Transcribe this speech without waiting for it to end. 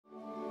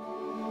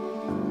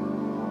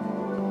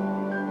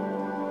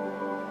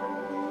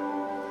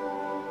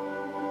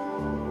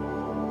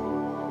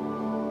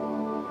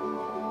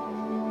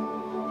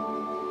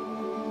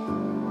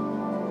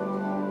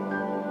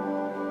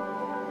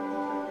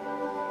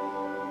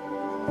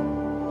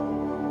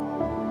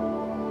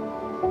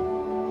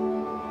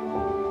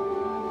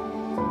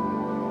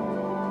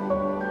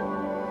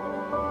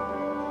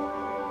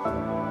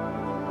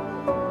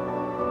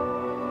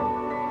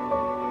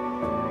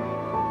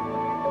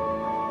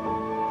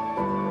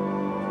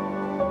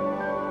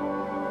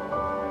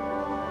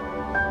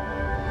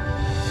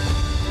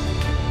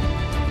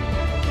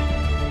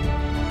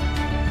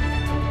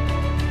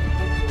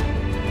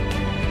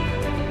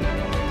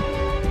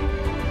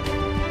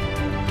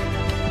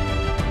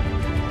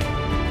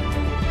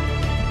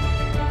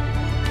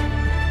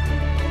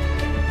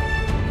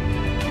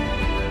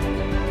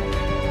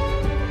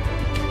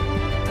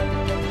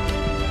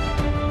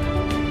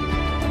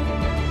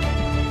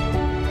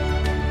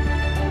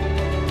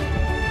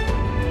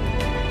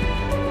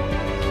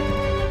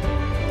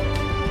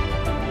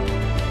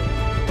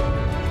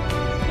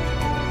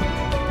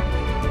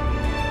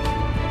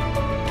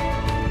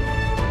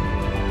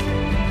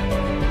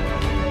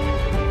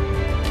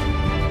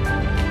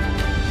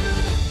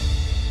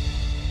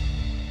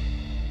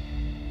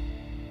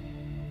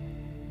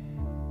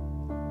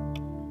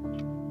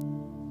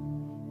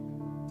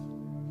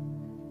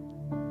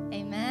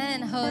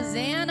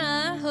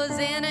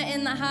Hosanna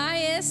in the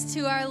highest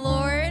to our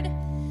Lord.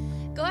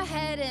 Go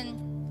ahead and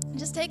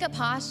just take a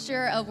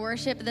posture of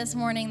worship this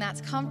morning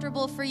that's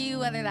comfortable for you,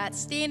 whether that's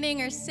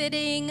standing or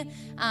sitting.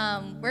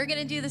 We're going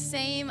to do the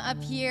same up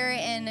here.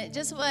 And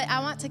just what I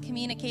want to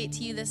communicate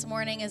to you this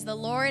morning is the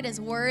Lord is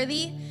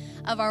worthy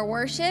of our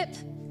worship.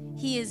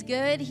 He is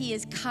good, He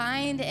is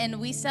kind, and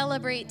we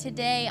celebrate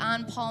today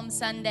on Palm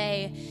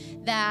Sunday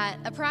that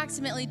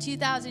approximately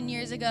 2,000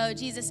 years ago,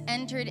 Jesus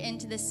entered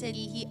into the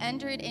city. He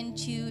entered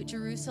into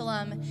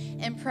Jerusalem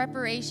in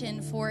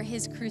preparation for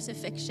His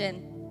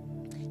crucifixion.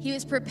 He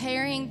was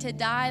preparing to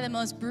die the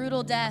most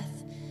brutal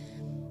death,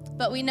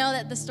 but we know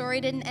that the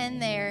story didn't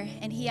end there,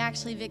 and He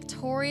actually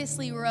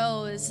victoriously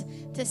rose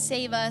to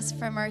save us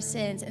from our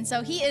sins. And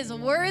so He is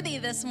worthy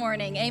this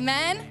morning,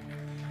 amen?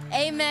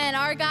 Amen.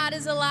 Our God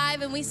is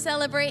alive and we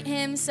celebrate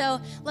Him.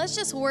 So let's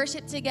just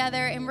worship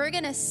together, and we're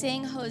going to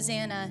sing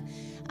Hosanna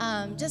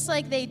just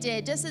like they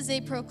did, just as they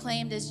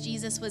proclaimed as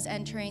Jesus was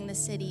entering the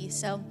city.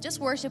 So just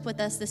worship with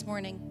us this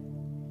morning.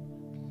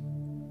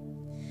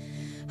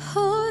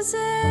 Hosanna,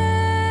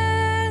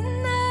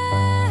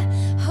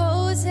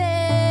 Hosanna,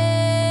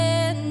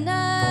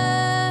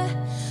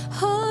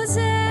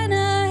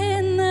 Hosanna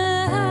in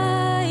the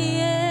highest.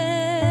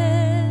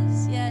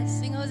 Yes,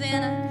 sing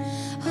Hosanna.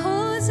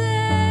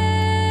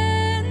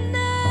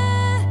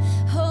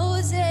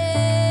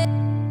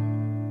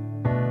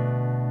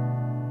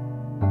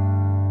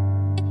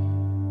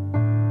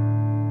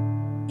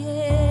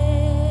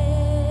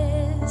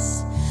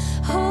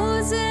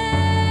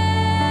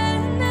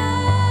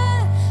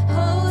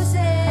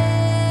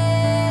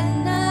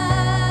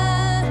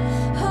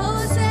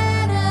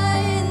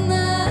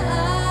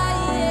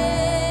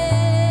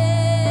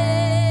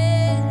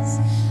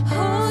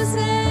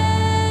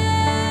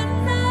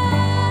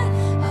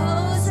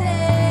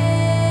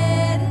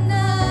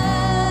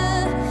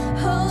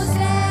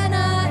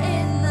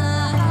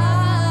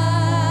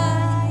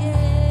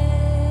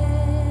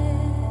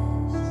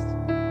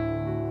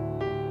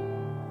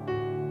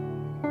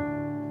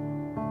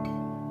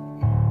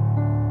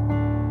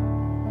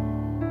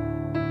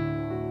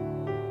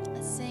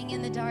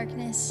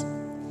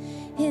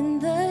 In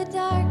the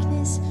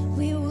darkness,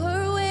 we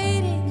were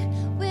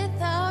waiting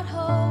without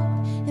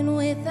hope and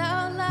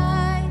without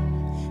light,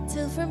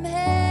 till from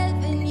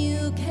heaven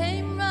you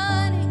came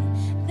running.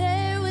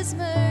 There was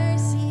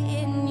mercy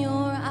in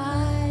your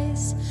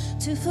eyes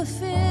to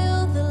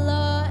fulfill the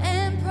law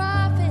and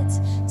prophets.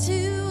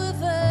 To a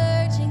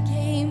virgin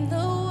came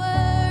the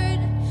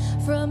word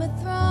from a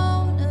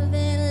throne of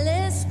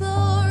endless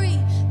glory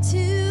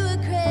to a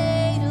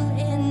cradle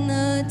in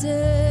the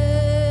dirt.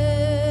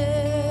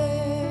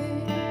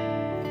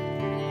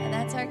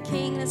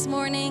 King this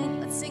morning.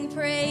 Let's sing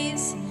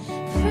praise.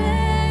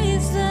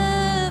 Praise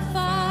the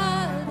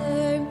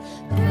Father,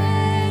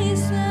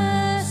 praise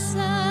the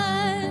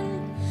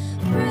Son,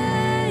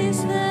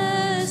 praise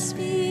the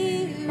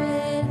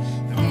Spirit,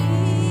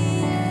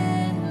 three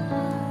in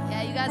one.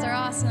 Yeah, you guys are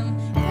awesome.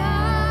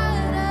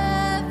 God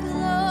of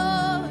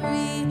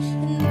glory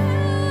and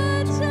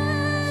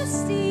majesty,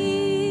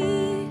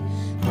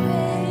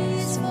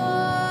 praise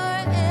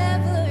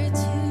forever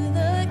to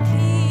the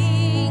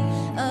King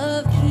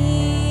of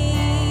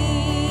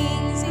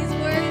Kings. He's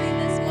worthy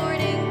this morning.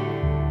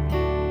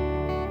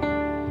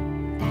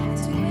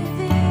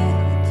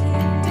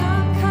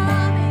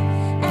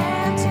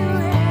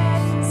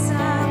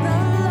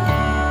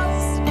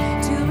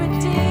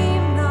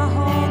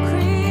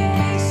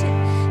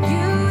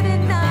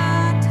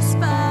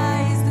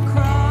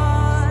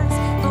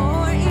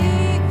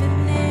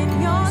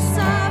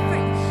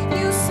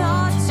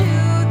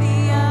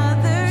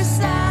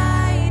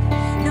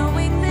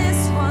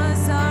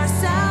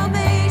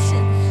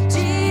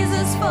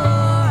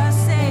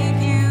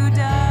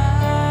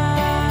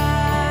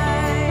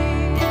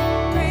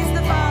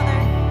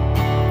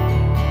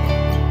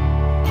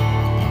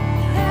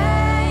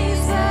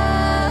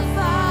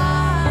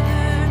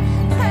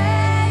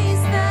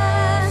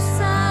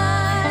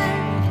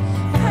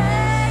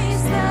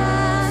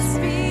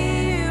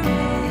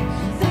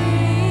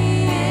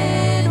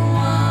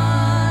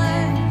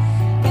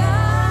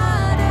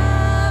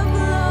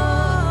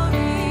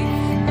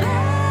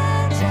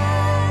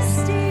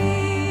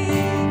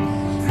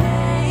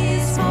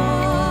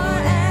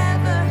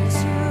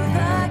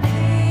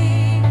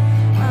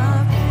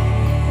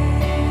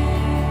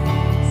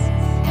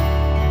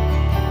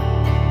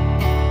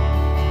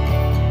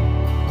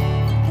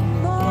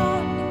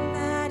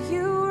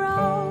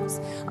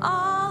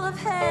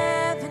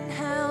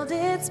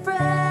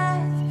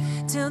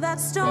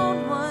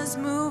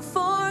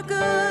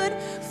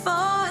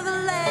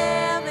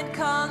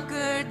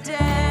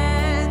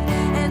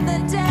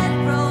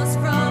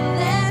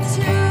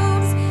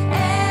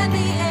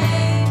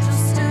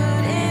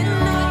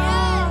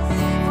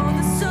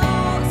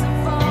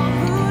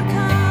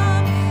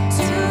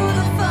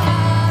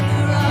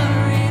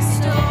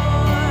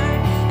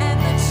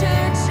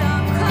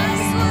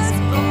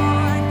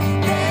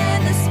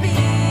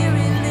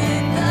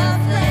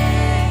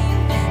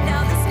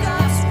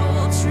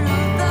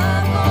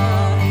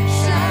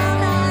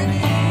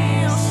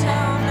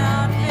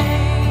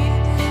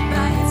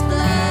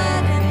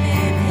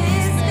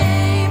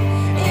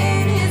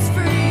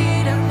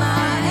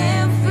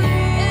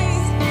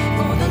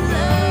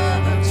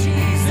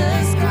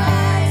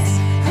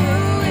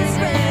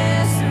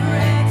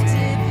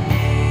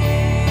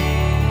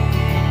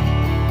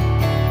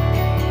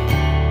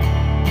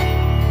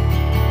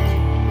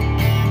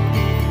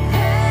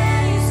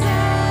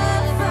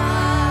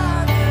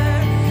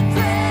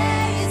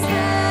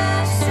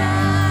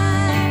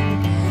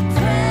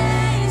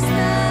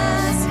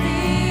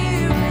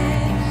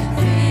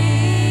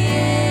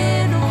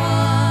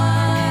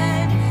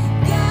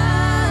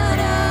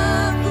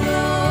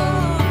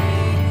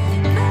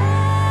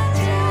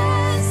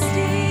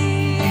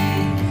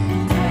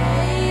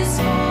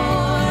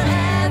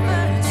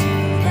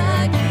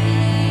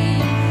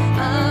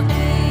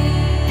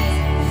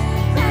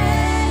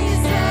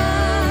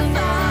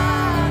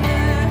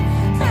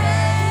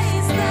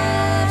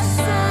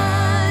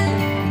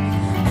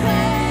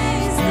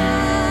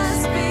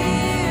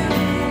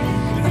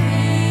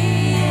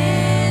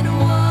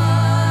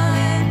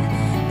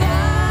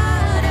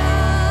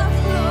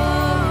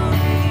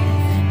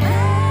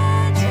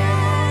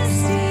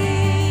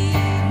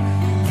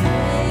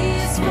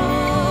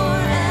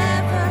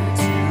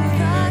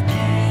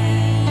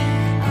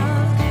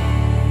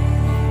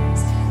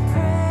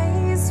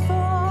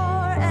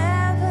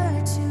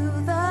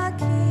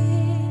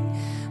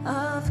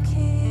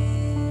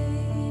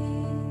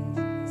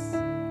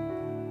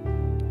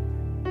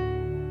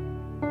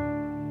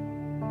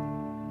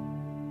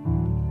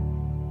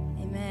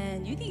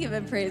 You can give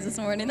him praise this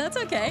morning. That's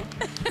okay.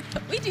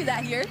 We do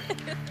that here.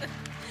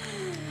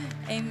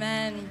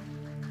 Amen.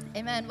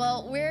 Amen.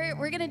 Well, we're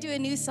going to do a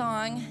new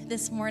song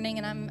this morning,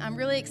 and I'm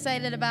really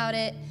excited about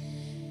it.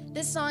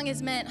 This song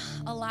has meant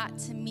a lot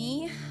to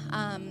me.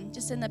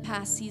 Just in the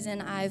past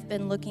season, I've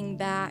been looking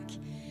back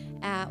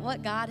at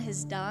what God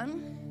has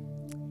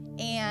done.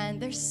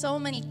 And there's so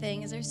many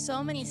things. There's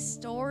so many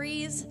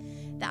stories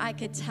that I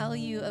could tell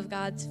you of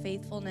God's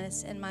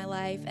faithfulness in my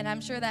life. And I'm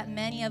sure that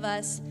many of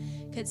us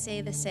could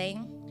say the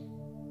same.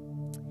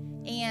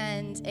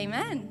 And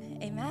amen.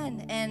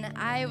 Amen. And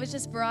I was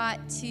just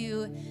brought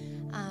to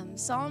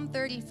Psalm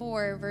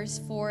 34, verse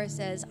 4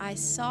 says, I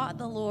sought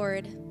the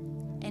Lord,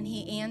 and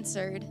he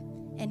answered,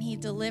 and he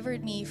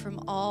delivered me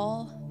from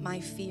all my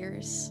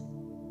fears.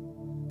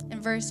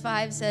 And verse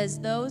 5 says,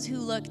 those who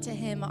look to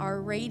him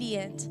are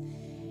radiant,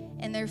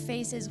 and their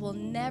faces will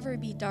never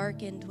be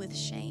darkened with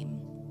shame.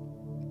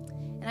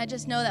 And I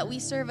just know that we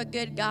serve a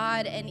good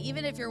God, and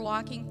even if you're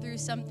walking through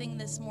something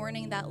this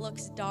morning that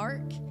looks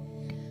dark,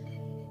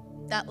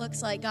 that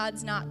looks like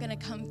God's not going to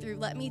come through,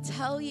 let me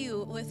tell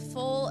you with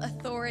full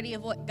authority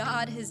of what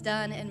God has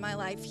done in my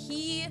life,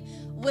 he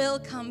will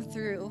come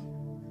through.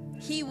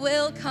 He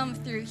will come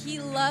through. He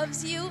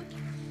loves you.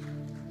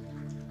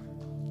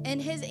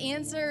 And his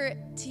answer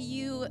to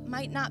you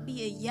might not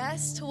be a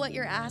yes to what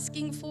you're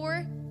asking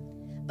for,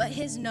 but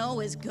his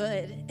no is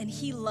good. And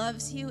he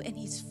loves you, and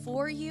he's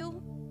for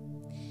you,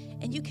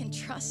 and you can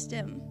trust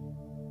him.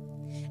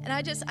 And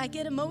I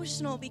get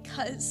emotional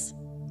because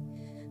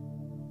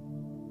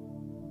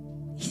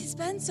he's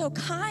been so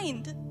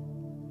kind.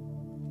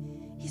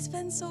 He's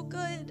been so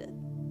good.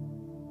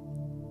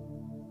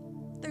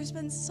 There's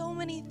been so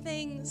many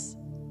things.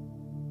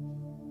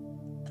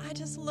 I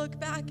just look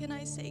back and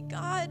I say,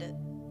 God,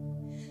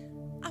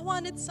 I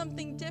wanted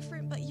something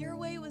different, but your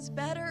way was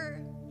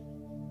better.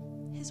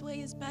 His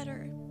way is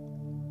better.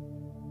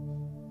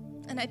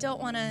 And I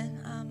don't want to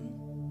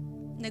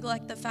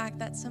neglect the fact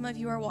that some of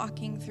you are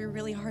walking through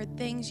really hard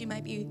things. You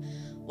might be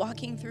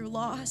walking through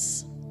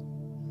loss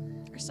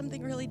or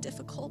something really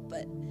difficult,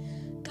 but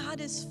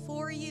God is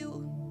for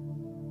you,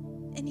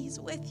 and he's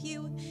with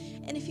you.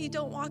 And if you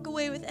don't walk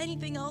away with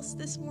anything else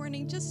this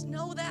morning, just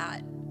know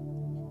that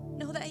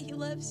he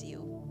loves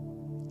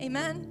you.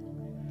 Amen.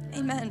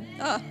 Amen.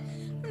 Oh,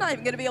 I'm not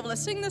even going to be able to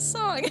sing this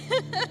song.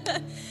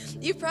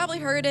 You've probably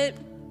heard it.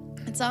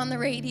 It's on the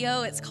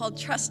radio. It's called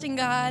Trusting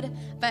God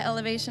by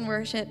Elevation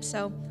Worship.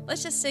 So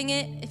let's just sing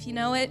it if you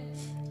know it,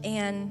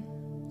 and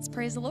let's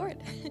praise the Lord.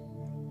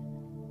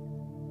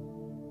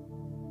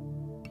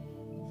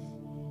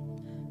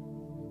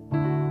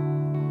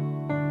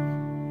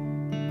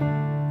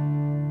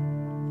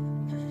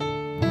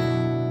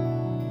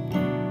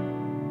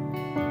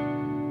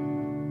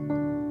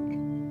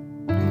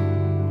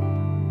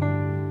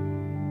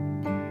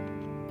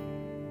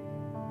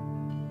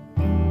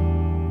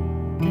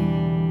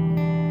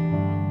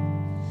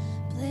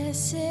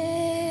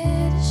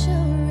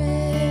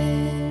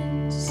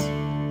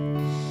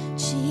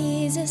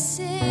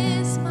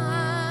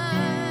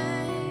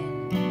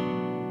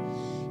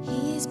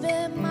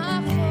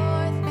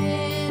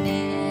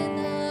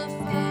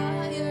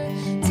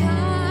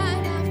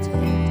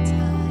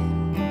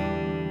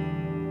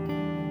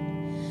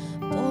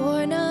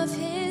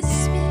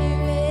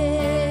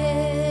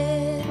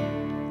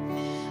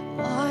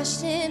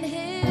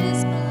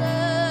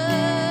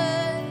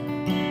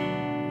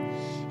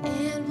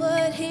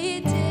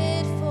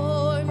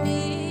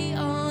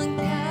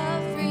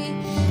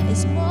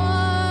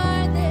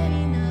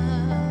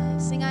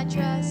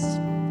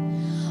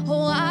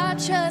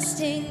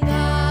 Fail.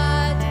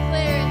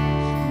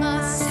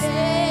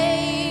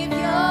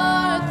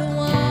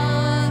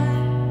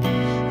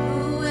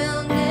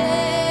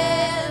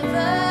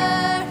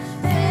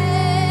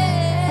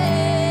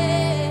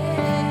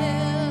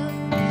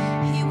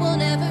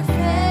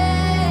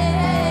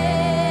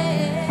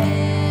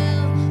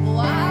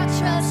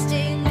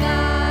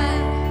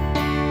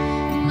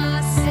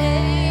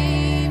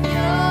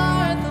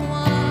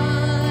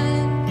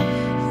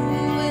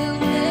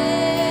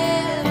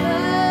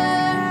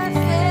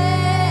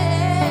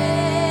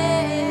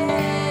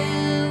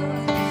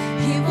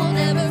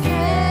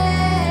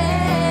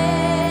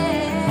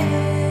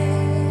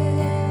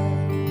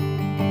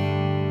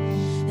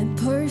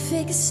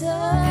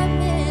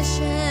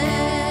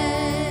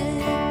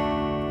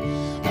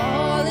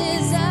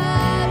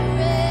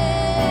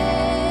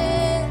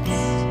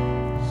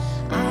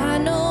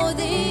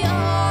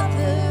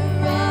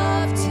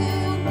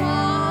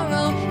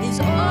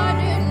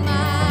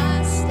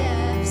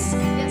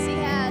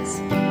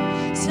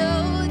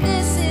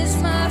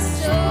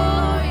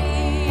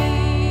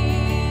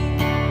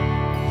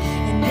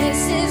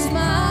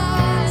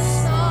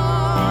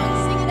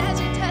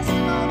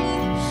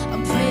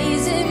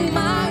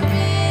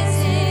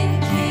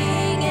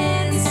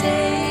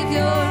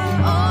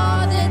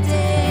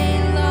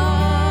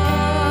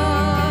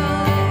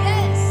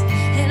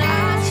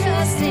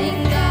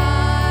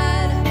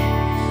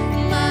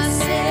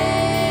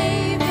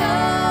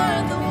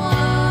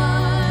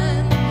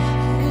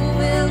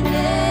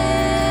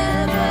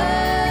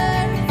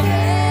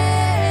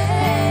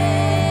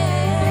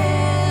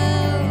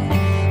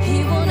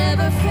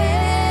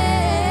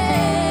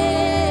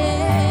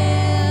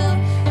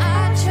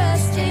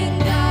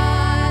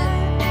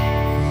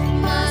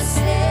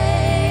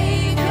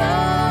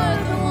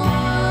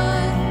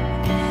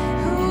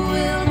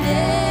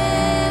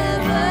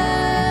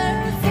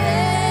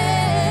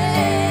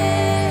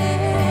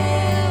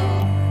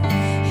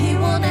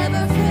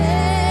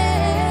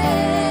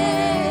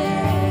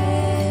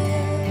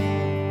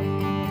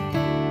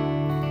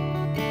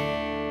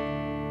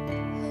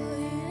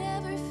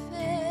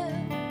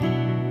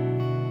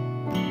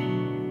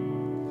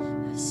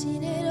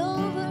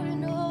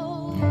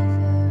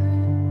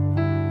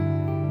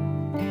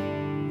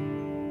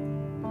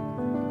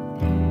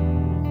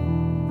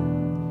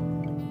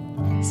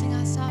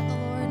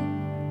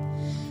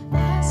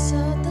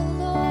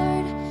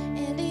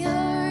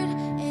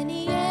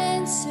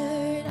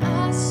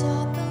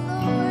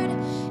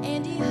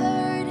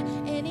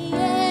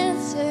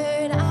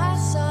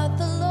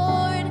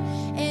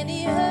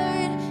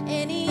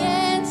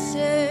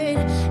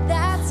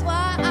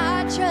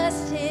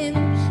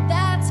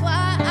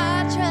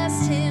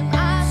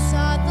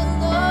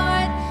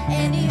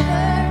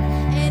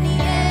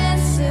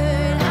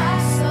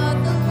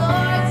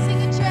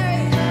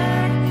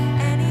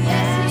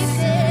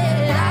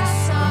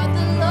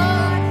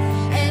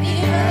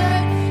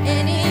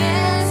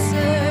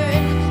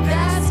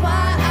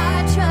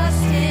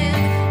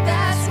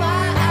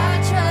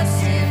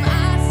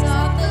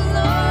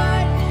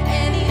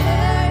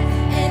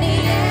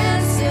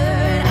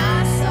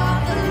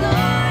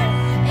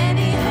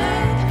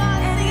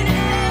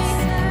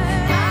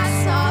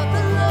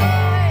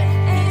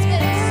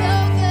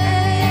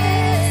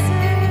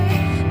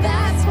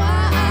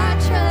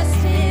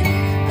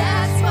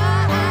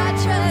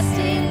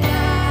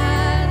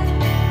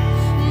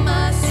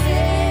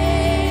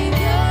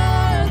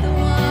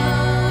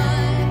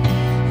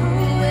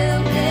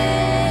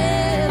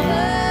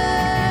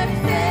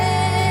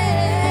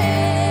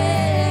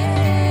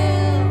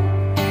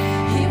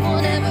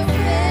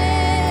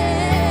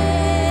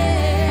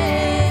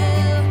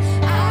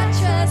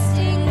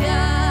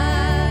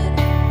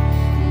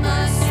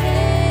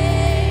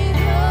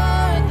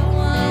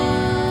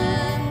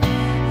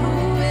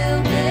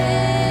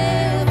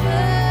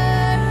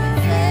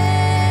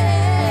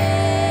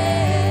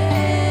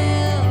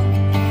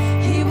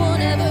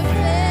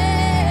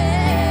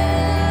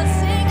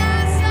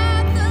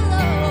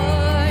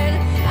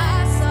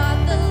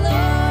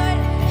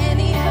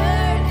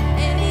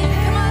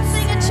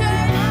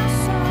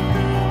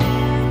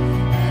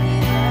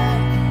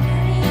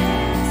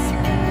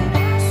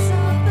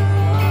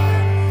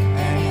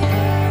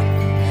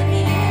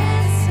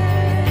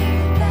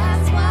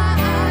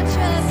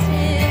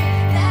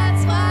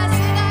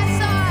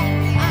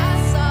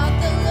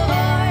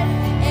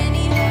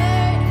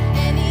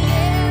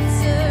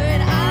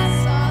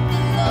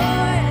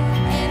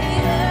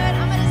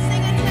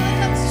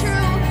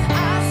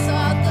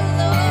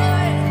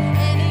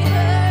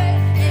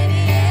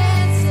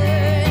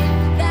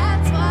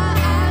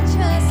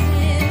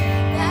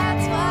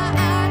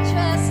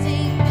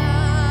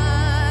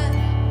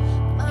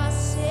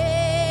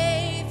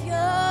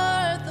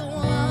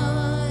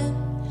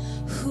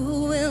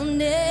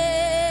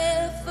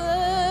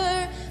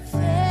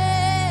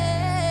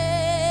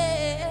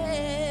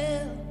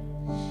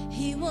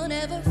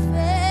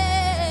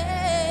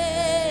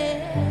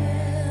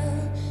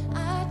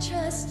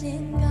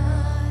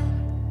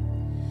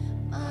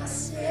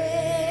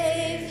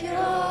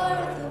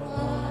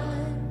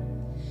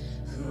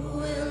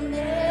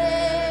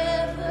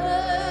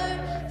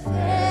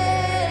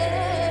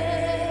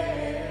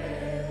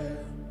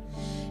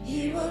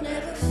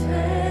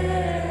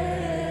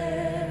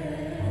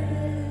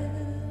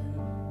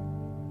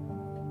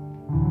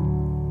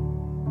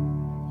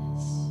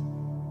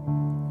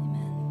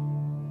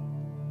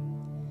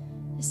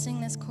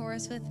 this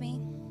chorus with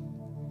me?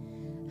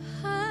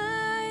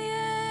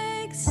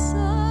 I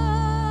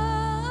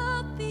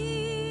exalt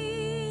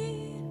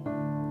thee,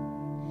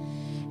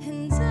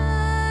 and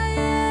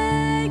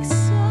I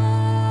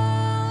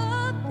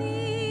exalt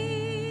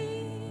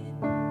thee,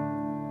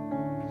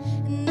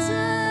 and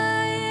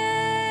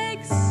I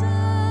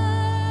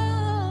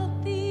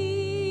exalt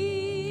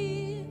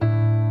thee,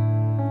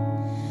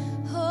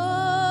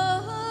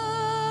 oh Lord,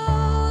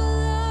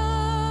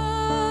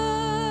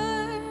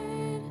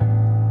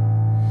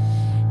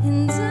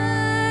 and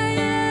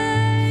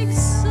I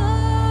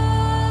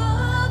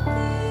exalt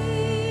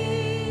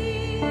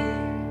thee,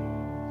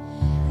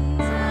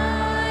 and I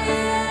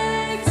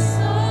exalt thee,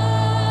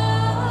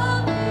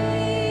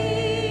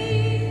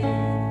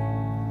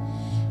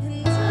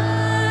 and I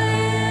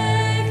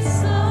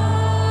exalt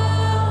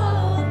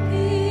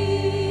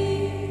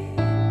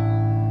thee,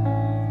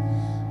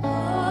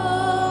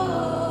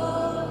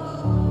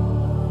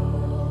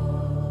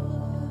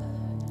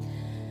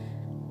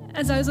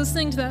 As I was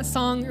listening to that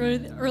song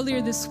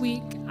earlier this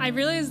week, I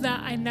realized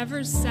that I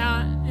never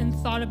sat and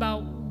thought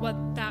about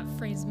what that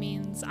phrase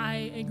means,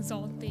 I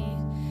exalt thee.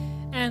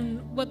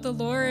 And what the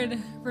Lord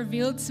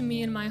revealed to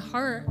me in my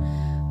heart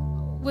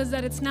was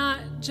that it's not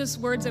just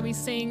words that we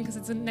sing because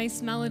it's a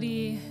nice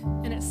melody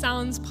and it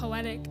sounds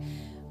poetic,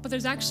 but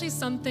there's actually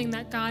something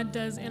that God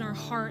does in our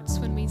hearts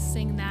when we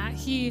sing that.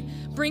 He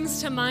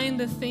brings to mind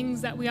the things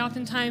that we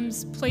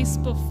oftentimes place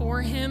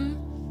before Him,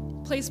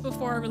 place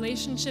before our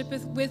relationship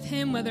with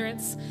Him, whether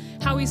it's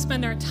how we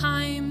spend our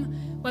time,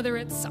 whether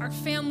it's our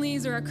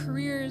families or our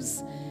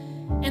careers.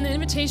 And the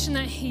invitation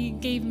that He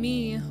gave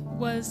me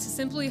was to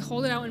simply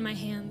hold it out in my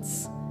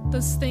hands,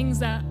 those things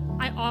that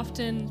I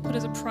often put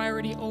as a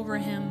priority over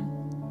Him,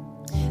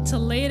 to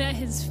lay it at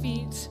His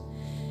feet,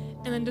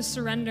 and then to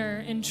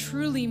surrender and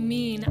truly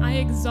mean, I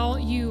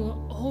exalt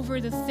you over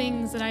the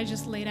things that I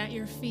just laid at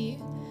your feet.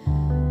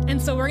 And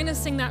so we're going to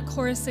sing that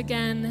chorus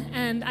again,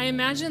 and I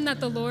imagine that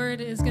the Lord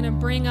is going to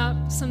bring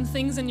up some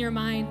things in your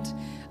mind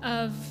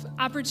of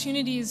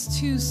opportunities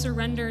to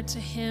surrender to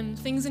Him,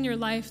 things in your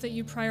life that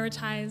you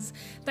prioritize,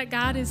 that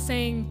God is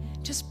saying,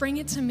 just bring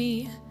it to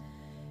me,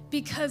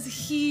 because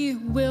He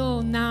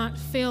will not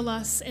fail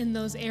us in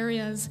those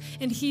areas,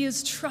 and He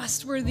is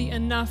trustworthy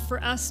enough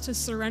for us to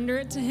surrender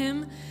it to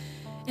Him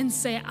and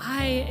say,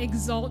 I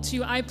exalt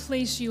you, I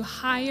place you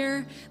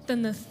higher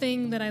than the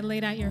thing that I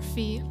laid at your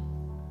feet.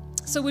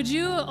 So would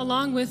you,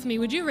 along with me,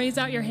 would you raise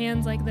out your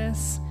hands like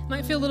this? It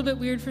might feel a little bit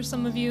weird for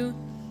some of you.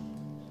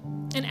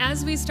 And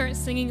as we start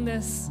singing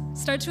this,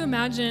 start to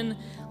imagine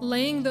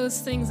laying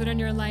those things that are in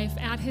your life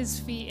at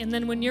His feet. And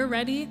then when you're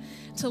ready,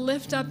 to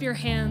lift up your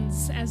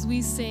hands as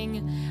we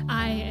sing,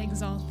 I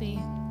exalt thee.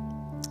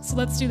 So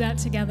let's do that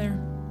together.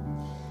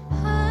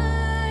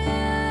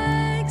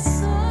 I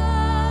exalt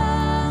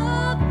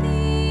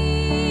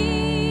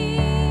thee,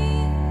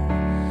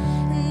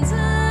 and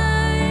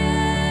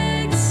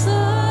I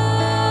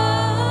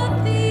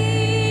exalt thee,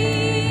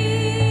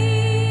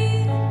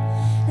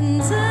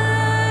 and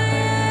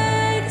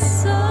I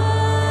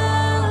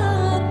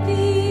exalt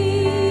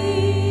thee,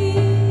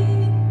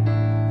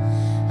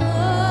 oh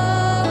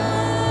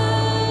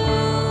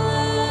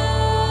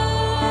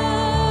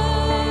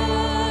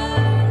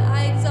Lord, I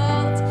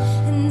exalt.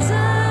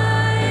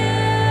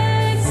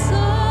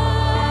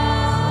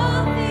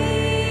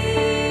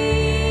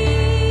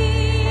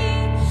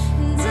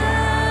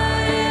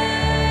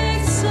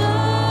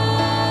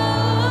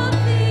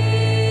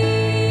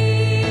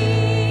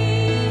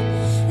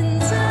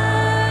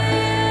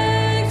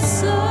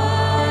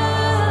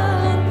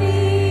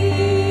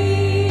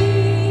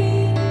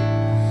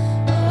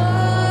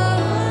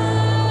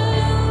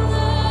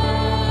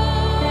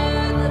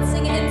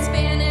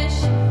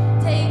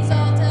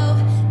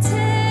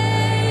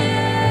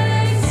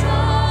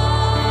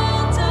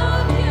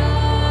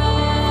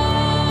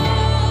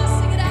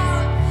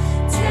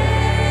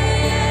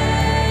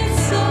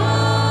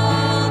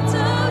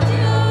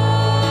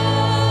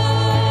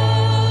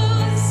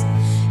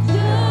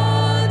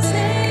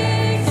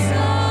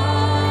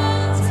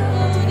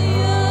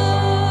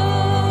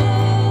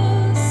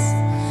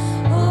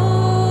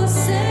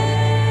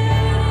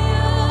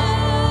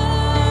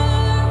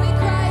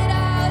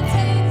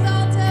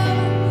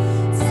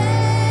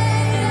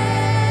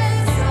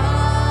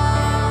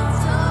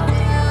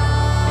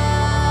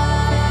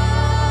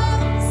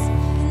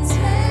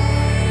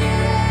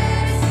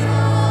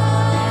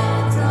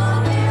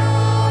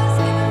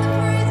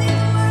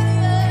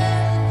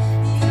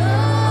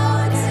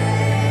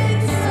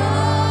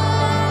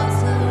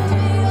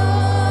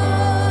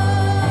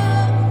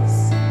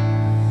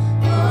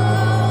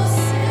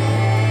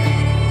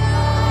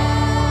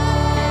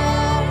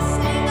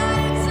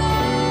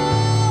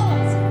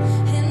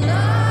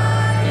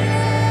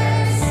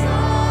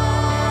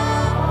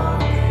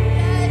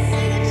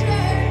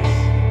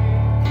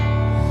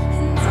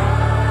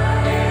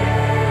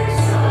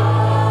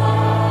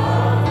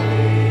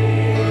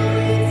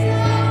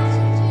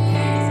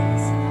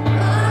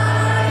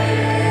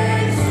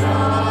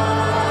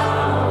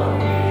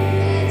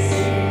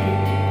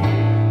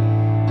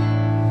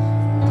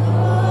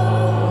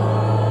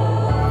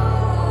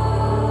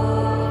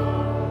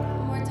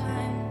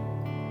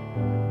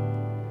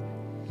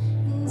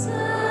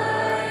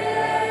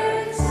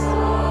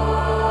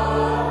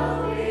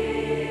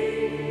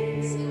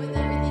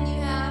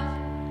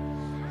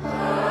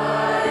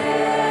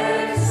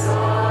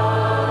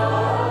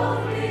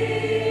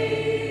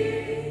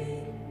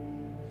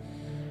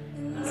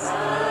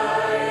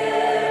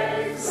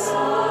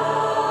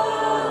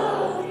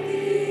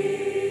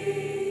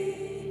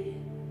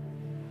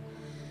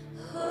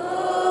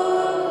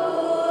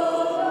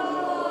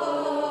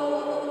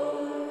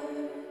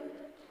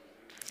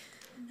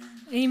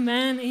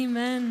 Amen,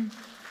 amen.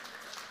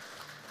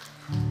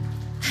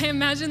 I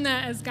imagine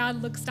that as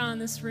God looks down in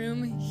this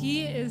room,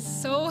 he is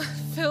so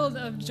filled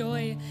of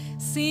joy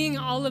seeing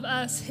all of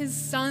us, his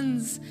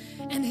sons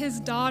and his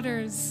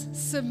daughters,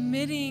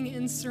 submitting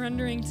and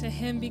surrendering to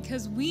him,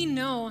 because we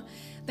know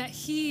that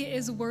he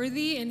is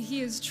worthy and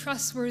he is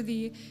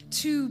trustworthy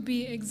to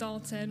be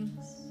exalted.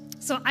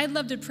 So I'd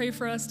love to pray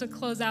for us to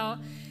close out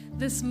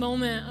this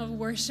moment of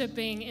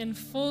worshiping in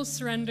full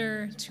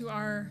surrender to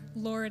our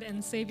Lord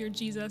and Savior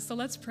Jesus. So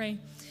let's pray.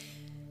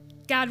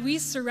 God, we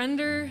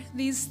surrender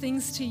these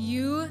things to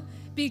you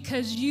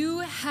because you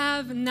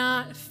have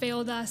not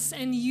failed us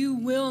and you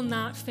will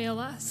not fail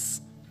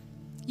us.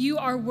 You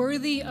are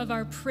worthy of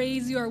our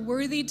praise. You are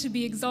worthy to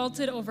be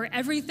exalted over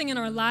everything in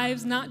our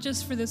lives, not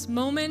just for this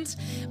moment,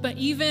 but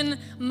even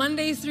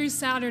Monday through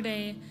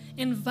Saturday,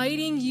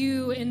 inviting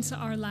you into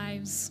our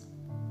lives.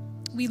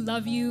 We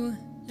love you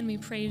and we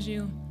praise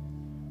you.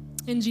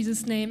 In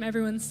Jesus' name,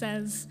 everyone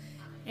says,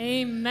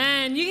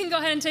 amen. You can go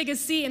ahead and take a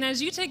seat. And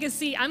as you take a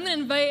seat, I'm going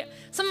to invite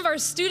some of our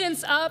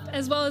students up,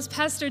 as well as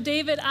Pastor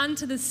David,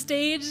 onto the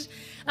stage.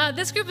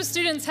 This group of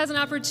students has an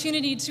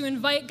opportunity to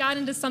invite God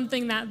into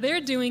something that they're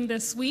doing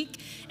this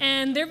week.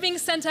 And they're being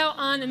sent out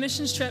on a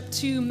missions trip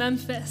to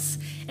Memphis.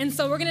 And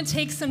so we're going to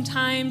take some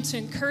time to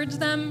encourage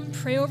them,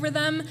 pray over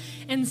them,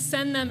 and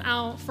send them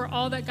out for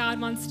all that God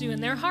wants to do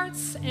in their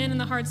hearts and in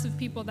the hearts of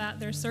people that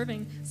they're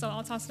serving. So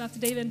I'll toss it off to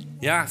David.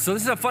 Yeah, so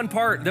this is a fun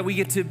part that we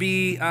get to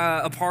be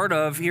a part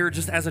of here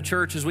just as a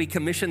church as we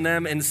commission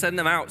them and send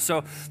them out.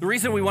 So the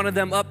reason we wanted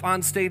them up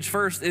on stage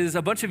first is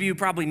a bunch of you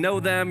probably know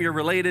them, you're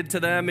related to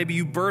them, maybe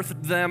you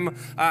birthed them,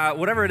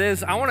 whatever it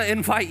is. I want to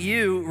invite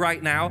you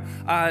right now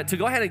to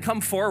go ahead and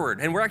come forward.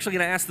 And we're actually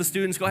going to ask the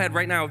students, go ahead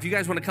right now, if you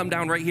guys want to come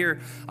down right here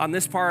on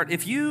this part.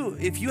 If you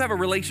have a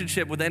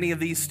relationship with any of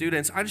these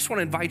students, I just want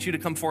to invite you to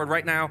come forward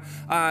right now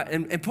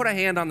and put a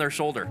hand on their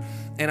shoulder.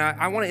 And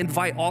I want to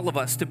invite all of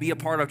us to be a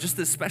part of just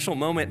this special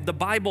moment. The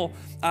Bible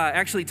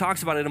actually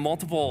talks about it in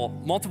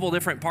multiple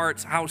different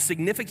parts, how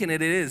significant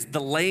it is,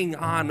 the laying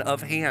on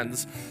of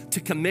hands to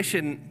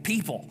commission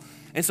people.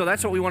 And so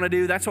that's what we want to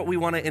do. That's what we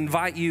want to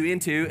invite you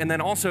into. And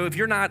then also, if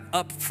you're not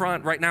up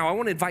front right now, I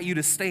want to invite you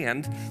to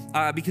stand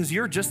because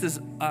you're just as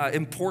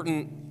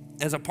important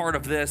as a part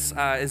of this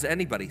as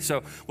anybody.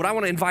 So what I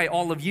want to invite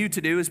all of you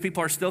to do, as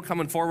people are still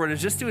coming forward, is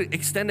just to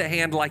extend a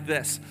hand like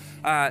this,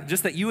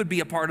 just that you would be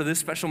a part of this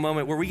special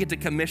moment where we get to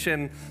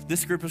commission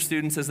this group of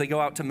students as they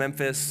go out to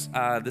Memphis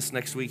this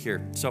next week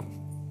here. So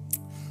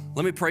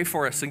let me pray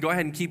for us, and go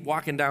ahead and keep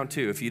walking down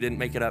too if you didn't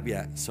make it up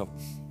yet. So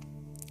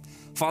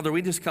Father,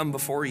 we just come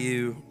before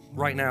you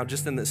right now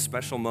just in this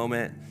special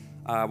moment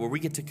where we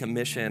get to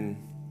commission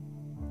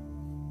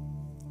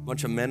a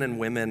bunch of men and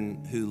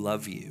women who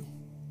love you,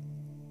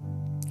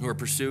 who are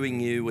pursuing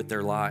you with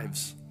their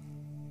lives,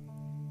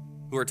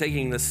 who are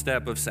taking this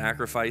step of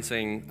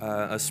sacrificing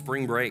a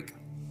spring break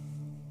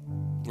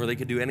where they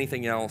could do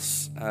anything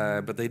else,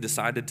 but they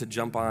decided to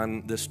jump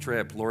on this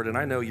trip, Lord. And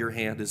I know your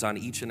hand is on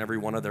each and every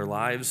one of their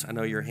lives. I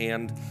know your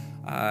hand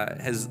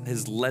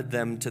has led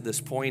them to this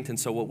point. And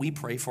so what we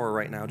pray for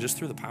right now, just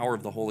through the power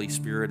of the Holy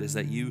Spirit, is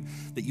that you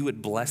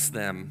would bless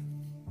them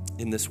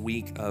in this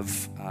week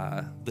of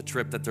the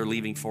trip that they're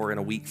leaving for in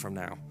a week from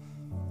now.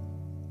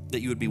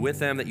 That you would be with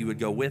them, that you would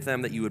go with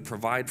them, that you would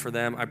provide for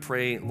them. I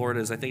pray, Lord,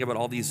 as I think about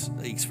all these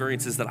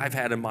experiences that I've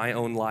had in my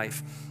own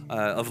life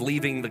of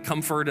leaving the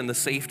comfort and the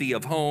safety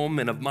of home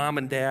and of mom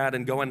and dad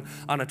and going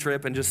on a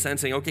trip and just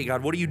sensing, okay,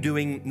 God, what are you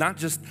doing, not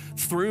just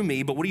through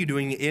me, but what are you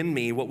doing in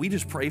me? What we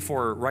just pray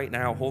for right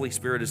now, Holy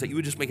Spirit, is that you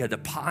would just make a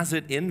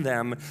deposit in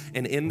them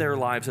and in their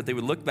lives, that they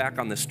would look back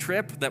on this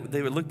trip, that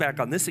they would look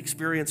back on this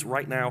experience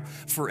right now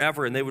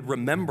forever, and they would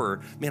remember,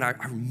 man, I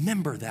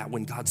remember that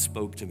when God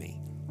spoke to me.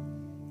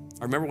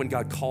 I remember when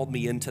God called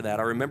me into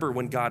that. I remember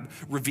when God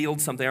revealed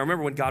something. I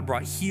remember when God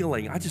brought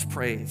healing. I just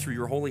pray through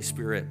your Holy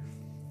Spirit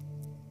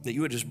that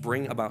you would just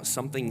bring about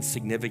something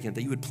significant,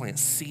 that you would plant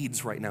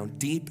seeds right now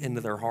deep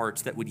into their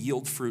hearts that would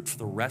yield fruit for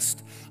the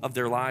rest of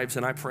their lives.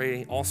 And I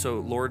pray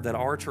also, Lord, that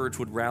our church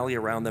would rally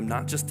around them,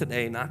 not just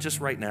today, not just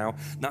right now,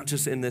 not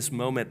just in this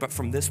moment, but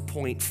from this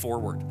point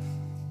forward.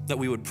 That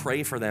we would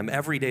pray for them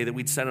every day, that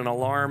we'd set an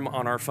alarm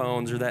on our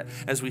phones, or that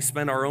as we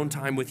spend our own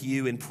time with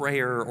you in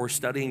prayer or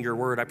studying your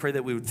word, I pray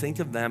that we would think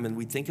of them and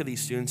we'd think of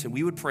these students, and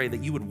we would pray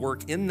that you would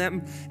work in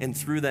them and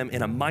through them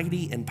in a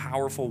mighty and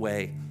powerful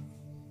way.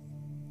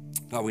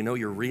 God, we know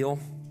you're real.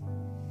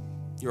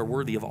 You're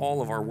worthy of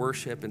all of our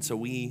worship. And so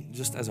we,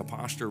 just as a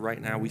posture right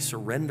now, we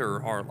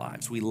surrender our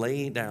lives. We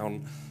lay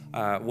down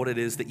what it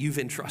is that you've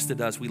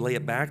entrusted us. We lay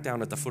it back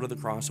down at the foot of the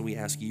cross, and we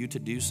ask you to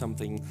do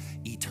something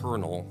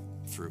eternal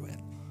through it.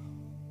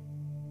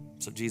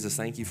 So Jesus,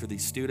 thank you for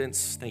these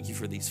students. Thank you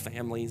for these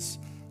families.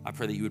 I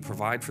pray that you would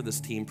provide for this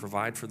team,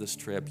 provide for this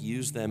trip,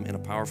 use them in a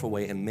powerful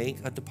way, and make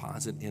a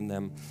deposit in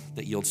them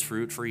that yields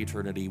fruit for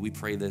eternity. We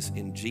pray this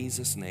in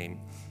Jesus' name.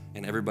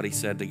 And everybody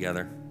said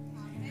together,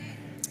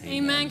 Amen.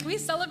 Amen. Can we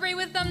celebrate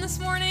with them this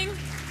morning?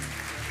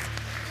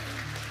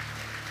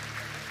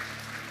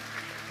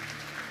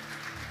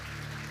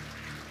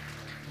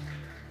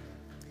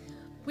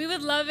 We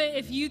would love it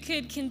if you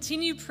could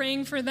continue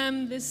praying for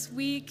them this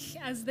week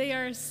as they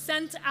are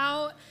sent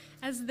out,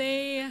 as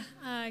they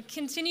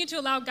continue to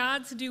allow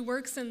God to do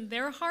works in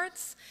their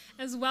hearts,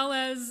 as well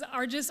as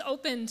are just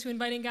open to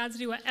inviting God to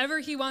do whatever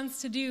he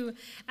wants to do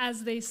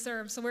as they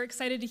serve. So we're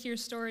excited to hear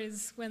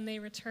stories when they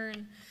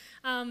return.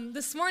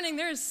 This morning,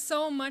 there is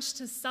so much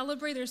to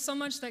celebrate. There's so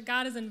much that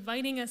God is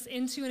inviting us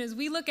into. And as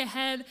we look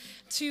ahead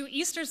to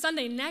Easter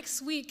Sunday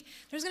next week,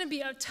 there's going to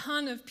be a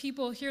ton of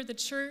people here at the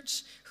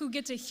church who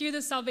get to hear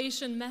the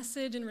salvation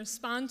message and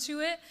respond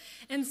to it.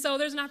 And so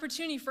there's an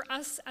opportunity for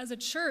us as a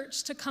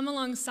church to come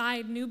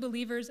alongside new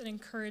believers and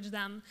encourage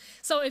them.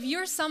 So if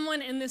you're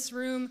someone in this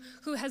room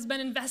who has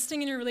been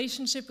investing in your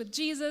relationship with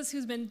Jesus,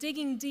 who's been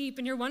digging deep,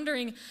 and you're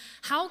wondering,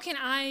 how can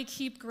I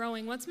keep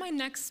growing? What's my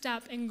next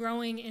step in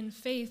growing in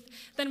faith?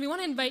 Then we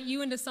want to invite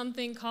you into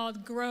something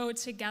called Grow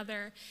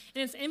Together.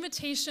 And it's an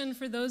invitation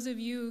for those of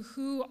you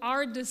who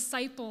are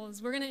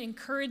disciples. We're going to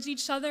encourage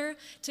each other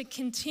to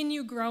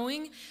continue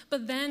growing,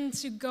 but then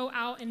to go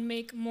out and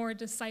make more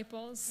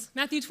disciples.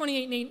 Matthew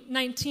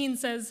 28:19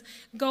 says,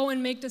 go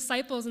and make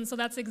disciples. And so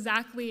that's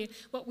exactly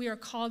what we are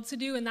called to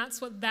do, and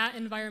that's what that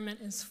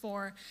environment is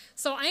for.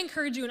 So I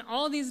encourage you in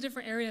all these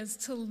different areas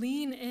to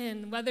lean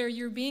in, whether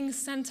you're being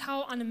sent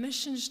out on a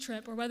missions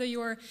trip or whether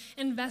you're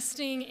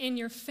investing in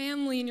your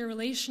family and your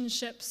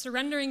relationships,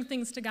 surrendering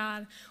things to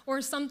God,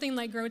 or something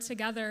like Grow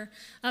Together.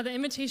 The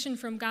invitation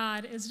from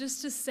God is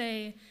just to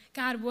say,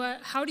 God,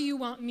 how do you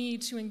want me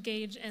to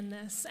engage in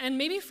this? And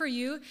maybe for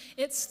you,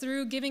 it's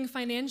through giving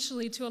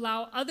financially to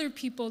allow other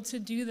people to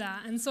do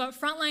that. And so at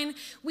Frontline,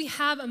 we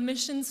have a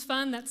missions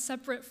fund that's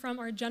separate from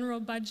our general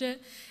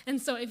budget. And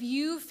so if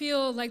you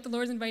feel like the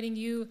Lord's inviting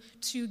you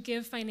to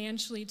give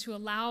financially to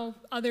allow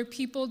other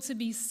people to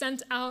be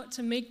sent out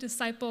to make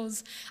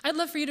disciples, I'd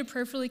love for you to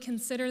prayerfully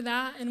consider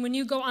that. And when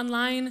you go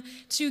online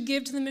to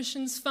give to the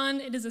missions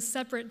fund, it is a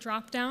separate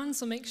drop down.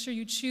 So make sure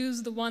you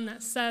choose the one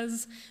that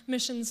says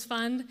missions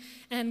fund.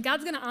 And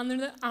God's going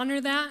to honor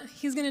that.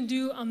 He's going to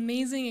do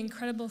amazing,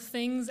 incredible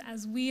things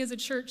as we as a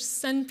church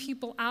send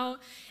people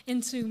out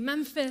into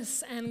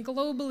Memphis and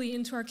globally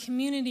into our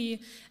community,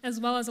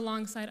 as well as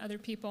alongside other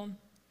people.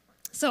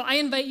 So I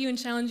invite you and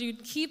challenge you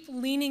to keep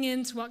leaning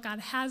into what God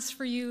has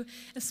for you,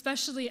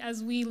 especially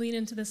as we lean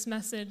into this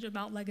message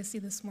about legacy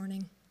this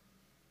morning.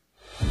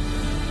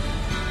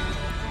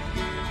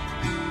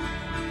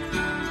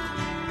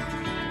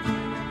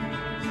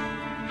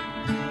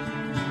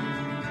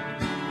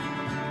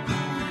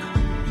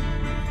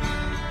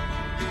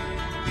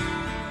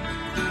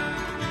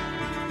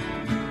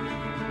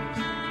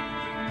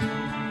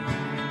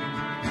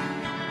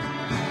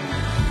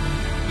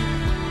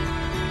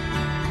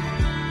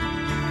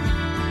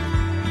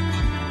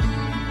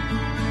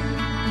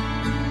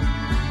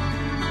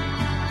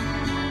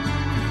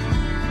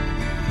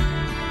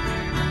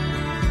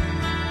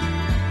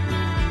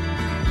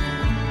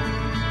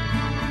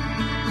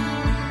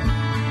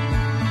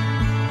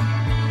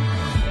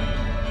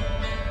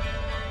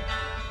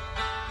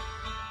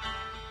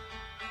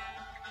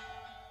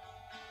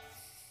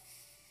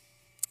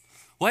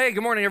 Well, hey,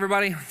 good morning,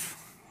 everybody.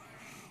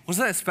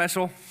 Wasn't that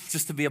special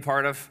just to be a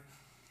part of?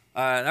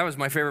 That was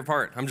my favorite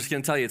part. I'm just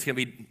going to tell you, it's going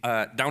to be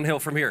downhill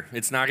from here.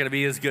 It's not going to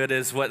be as good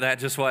as what that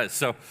just was.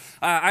 So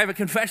I have a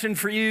confession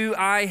for you.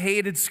 I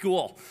hated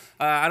school.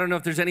 I don't know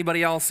if there's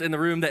anybody else in the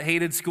room that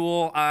hated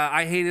school.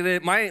 I hated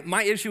it.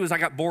 My issue was I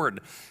got bored.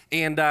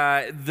 And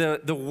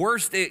the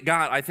worst it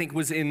got, I think,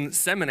 was in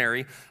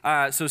seminary.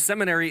 So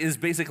seminary is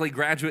basically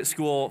graduate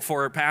school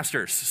for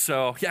pastors.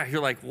 So yeah,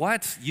 you're like,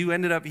 what? You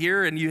ended up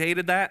here and you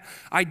hated that?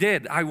 I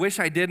did. I wish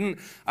I didn't,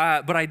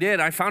 but I did.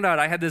 I found out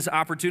I had this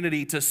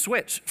opportunity to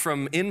switch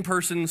from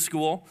in-person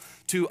school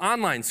to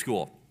online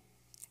school.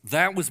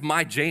 That was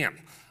my jam.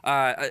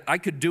 I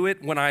could do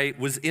it when I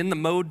was in the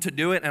mode to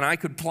do it, and I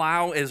could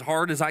plow as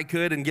hard as I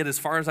could and get as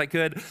far as I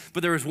could.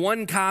 But there was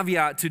one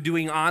caveat to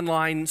doing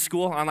online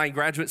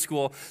graduate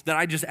school, that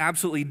I just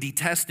absolutely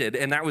detested,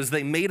 and that was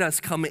they made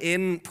us come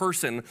in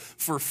person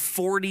for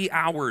 40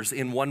 hours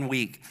in 1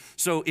 week.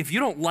 So if you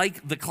don't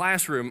like the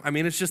classroom, I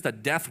mean, it's just a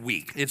death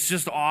week. It's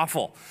just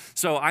awful.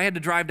 So I had to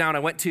drive down. I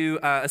went to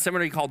a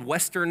seminary called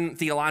Western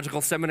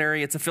Theological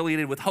Seminary. It's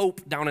affiliated with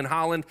Hope down in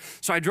Holland.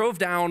 So I drove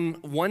down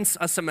once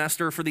a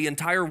semester for the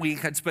entire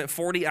week. I'd spent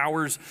 40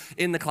 hours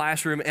in the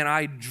classroom, and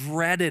I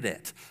dreaded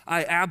it.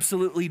 I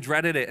absolutely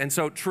dreaded it. And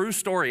so, true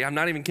story, I'm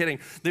not even kidding,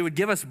 they would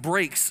give us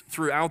breaks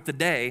throughout the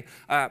day,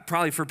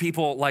 probably for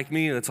people like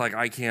me that's like,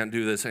 I can't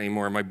do this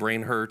anymore. My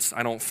brain hurts.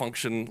 I don't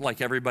function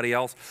like everybody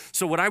else.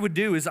 So what I would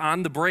do is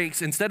on the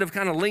breaks, instead of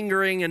kind of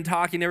lingering and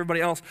talking to everybody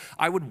else,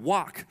 I would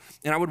walk,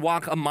 and I would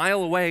walk a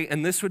mile away,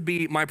 and this would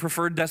be my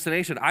preferred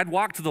destination. I'd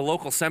walk to the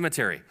local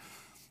cemetery,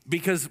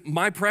 because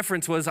my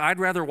preference was I'd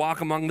rather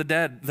walk among the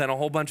dead than a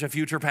whole bunch of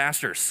future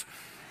pastors.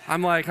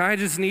 I'm like, I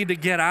just need to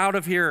get out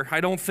of here.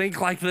 I don't think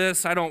like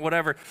this. I don't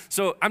whatever.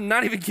 So I'm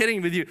not even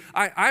kidding with you.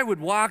 I would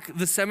walk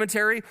the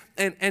cemetery,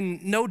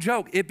 and no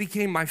joke, it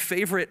became my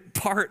favorite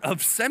part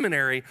of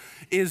seminary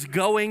is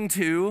going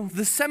to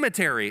the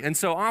cemetery. And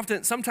so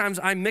sometimes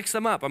I mix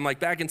them up. I'm like,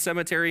 back in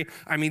seminary,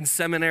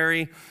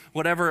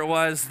 whatever it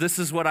was, this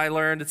is what I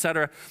learned,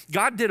 etc.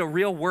 God did a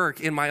real work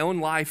in my own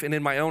life and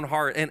in my own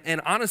heart.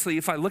 And honestly,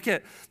 if I look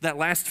at that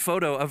last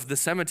photo of the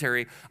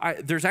cemetery,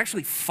 there's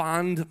actually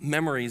fond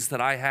memories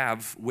that I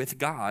have with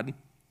God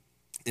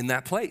in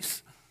that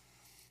place.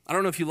 I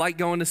don't know if you like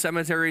going to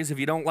cemeteries, if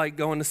you don't like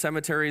going to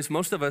cemeteries.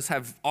 Most of us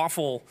have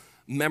awful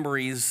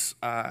memories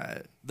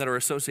that are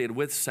associated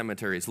with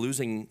cemeteries,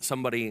 losing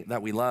somebody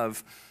that we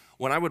love.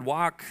 When I would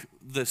walk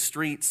the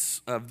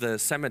streets of the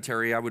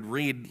cemetery, I would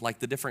read like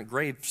the different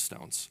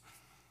gravestones.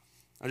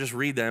 I just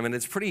read them, and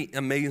it's pretty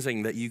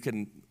amazing that you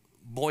can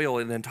boil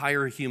an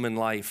entire human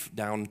life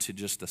down to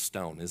just a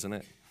stone, isn't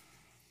it?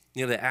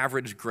 You know, the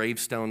average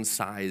gravestone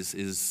size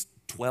is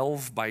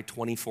 12 by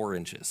 24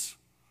 inches.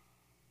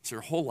 So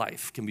your whole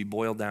life can be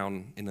boiled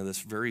down into this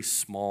very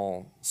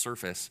small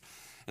surface.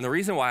 And the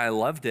reason why I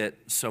loved it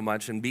so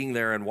much and being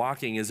there and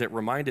walking is it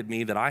reminded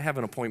me that I have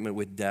an appointment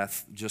with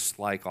death just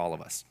like all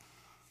of us.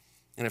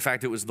 And in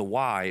fact, it was the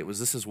why.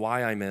 This is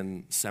why I'm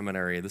in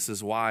seminary. This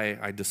is why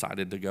I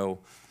decided to go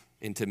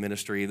into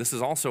ministry. This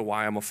is also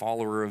why I'm a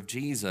follower of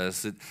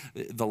Jesus.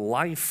 The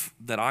life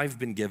that I've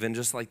been given,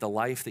 just like the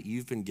life that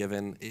you've been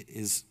given,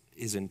 is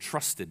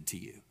entrusted to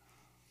you.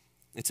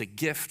 It's a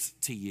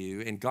gift to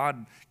you, and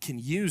God can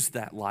use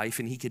that life,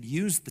 and he could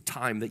use the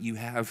time that you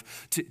have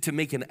to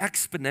make an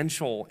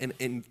exponential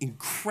and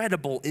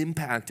incredible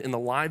impact in the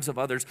lives of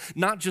others,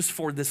 not just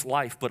for this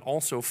life, but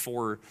also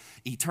for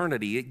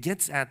eternity. It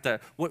gets at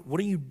what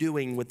are you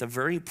doing with the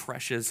very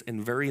precious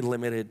and very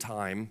limited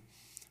time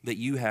that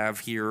you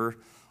have here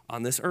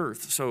on this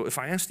earth? So if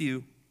I asked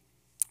you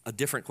a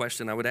different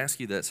question, I would ask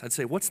you this. I'd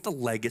say, what's the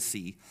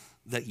legacy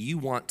that you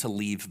want to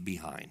leave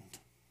behind?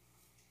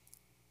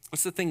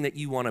 What's the thing that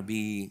you want to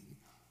be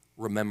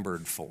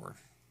remembered for?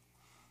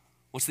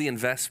 What's the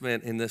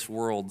investment in this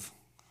world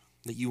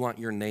that you want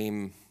your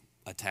name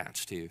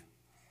attached to?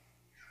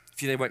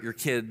 If you think about your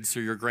kids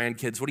or your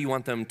grandkids, what do you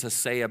want them to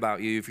say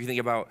about you? If you think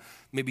about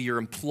maybe your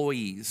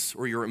employees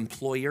or your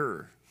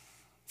employer,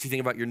 if you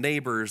think about your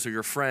neighbors or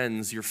your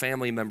friends, your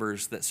family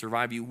members that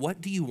survive you,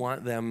 what do you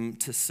want them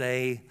to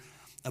say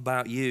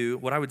about you?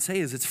 What I would say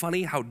is it's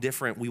funny how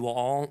different we will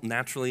all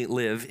naturally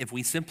live if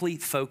we simply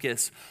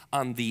focus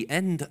on the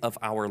end of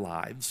our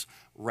lives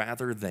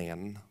rather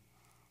than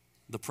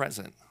the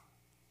present.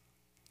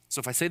 So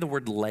if I say the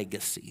word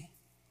legacy,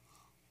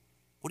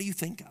 what do you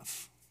think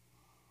of?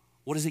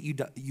 What is it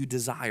you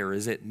desire?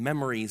 Is it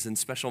memories and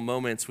special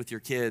moments with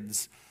your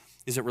kids?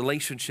 Is it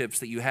relationships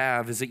that you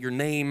have? Is it your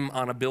name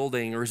on a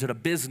building, or is it a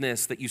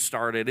business that you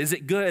started? Is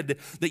it good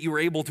that you were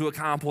able to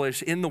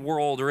accomplish in the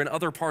world or in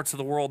other parts of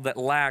the world that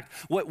lacked?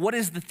 What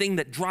is the thing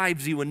that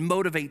drives you and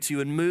motivates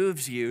you and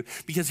moves you?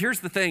 Because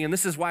here's the thing, and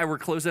this is why we're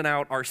closing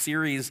out our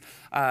series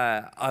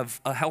of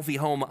A Healthy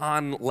Home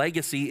on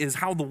legacy, is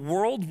how the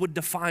world would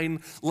define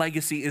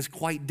legacy is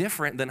quite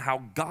different than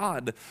how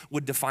God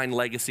would define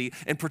legacy,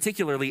 and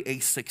particularly a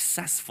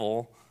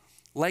successful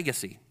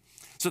legacy.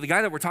 So the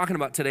guy that we're talking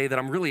about today that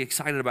I'm really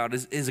excited about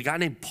is a guy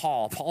named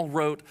Paul. Paul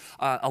wrote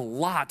a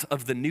lot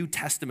of the New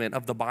Testament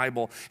of the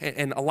Bible,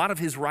 and a lot of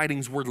his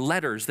writings were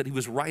letters that he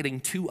was writing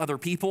to other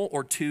people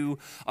or to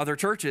other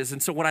churches.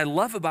 And so what I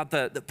love about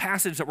the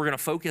passage that we're going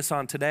to focus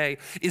on today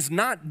is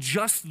not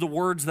just the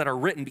words that are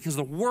written, because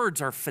the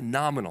words are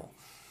phenomenal.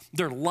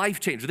 They're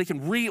life-changing. They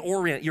can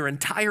reorient your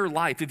entire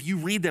life. If you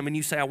read them and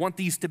you say, I want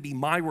these to be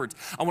my words,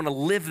 I want to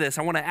live this,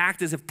 I want to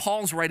act as if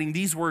Paul's writing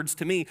these words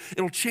to me,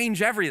 it'll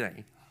change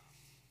everything.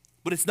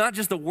 But it's not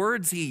just the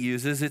words he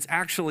uses, it's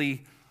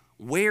actually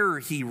where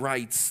he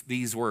writes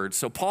these words.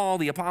 So Paul,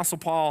 the Apostle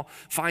Paul,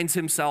 finds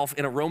himself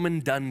in a Roman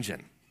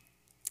dungeon.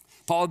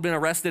 Paul had been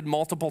arrested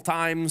multiple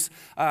times.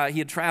 He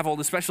had traveled,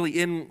 especially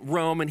in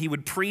Rome, and he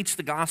would preach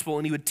the gospel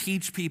and he would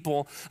teach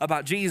people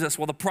about Jesus.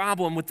 Well, the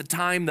problem with the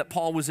time that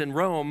Paul was in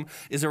Rome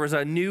is there was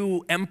a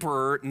new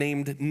emperor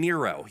named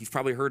Nero. You've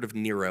probably heard of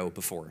Nero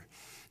before.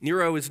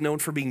 Nero is known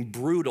for being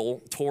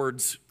brutal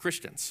towards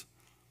Christians.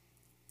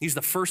 He's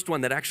the first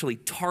one that actually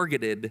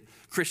targeted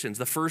Christians,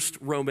 the first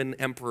Roman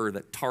emperor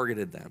that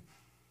targeted them.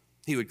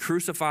 He would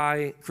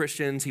crucify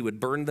Christians, he would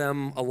burn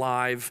them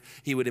alive,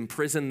 he would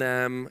imprison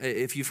them.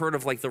 If you've heard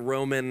of like the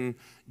Roman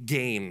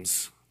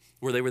games,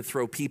 where they would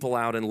throw people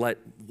out and let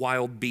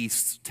wild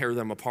beasts tear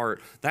them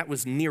apart, that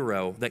was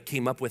Nero that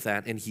came up with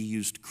that, and he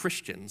used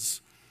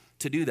Christians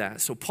to do that.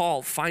 So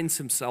Paul finds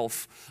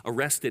himself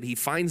arrested. He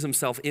finds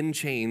himself in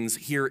chains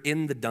here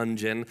in the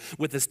dungeon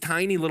with this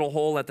tiny little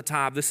hole at the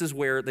top. This is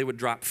where they would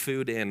drop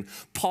food in.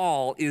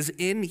 Paul is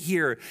in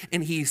here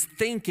and he's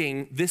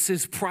thinking, this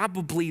is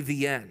probably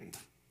the end.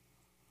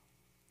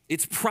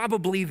 It's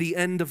probably the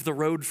end of the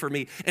road for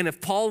me. And if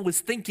Paul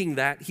was thinking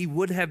that, he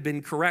would have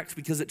been correct,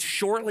 because it's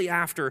shortly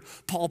after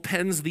Paul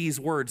pens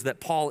these words that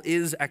Paul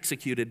is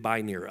executed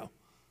by Nero.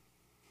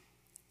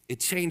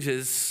 It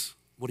changes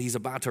what he's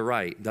about to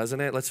write, doesn't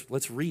it?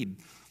 Let's read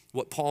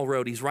what Paul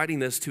wrote. He's writing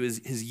this to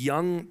his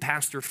young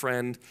pastor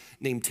friend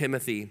named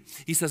Timothy.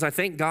 He says, I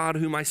thank God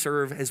whom I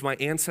serve as my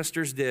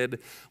ancestors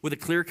did with a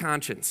clear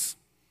conscience.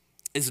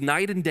 As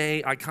night and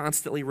day, I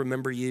constantly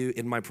remember you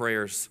in my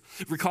prayers.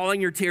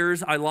 Recalling your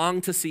tears, I long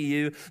to see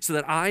you so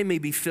that I may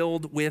be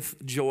filled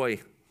with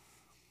joy.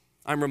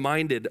 I'm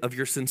reminded of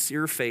your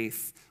sincere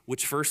faith,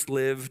 which first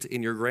lived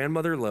in your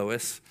grandmother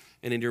Lois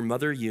and in your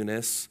mother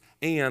Eunice,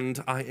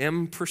 and I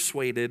am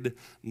persuaded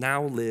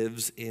now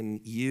lives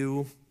in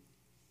you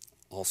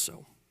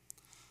also.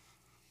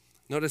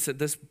 Notice at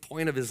this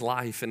point of his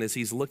life, and as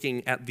he's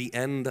looking at the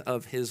end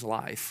of his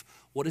life,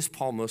 what is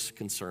Paul most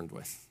concerned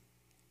with?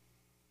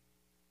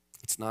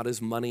 It's not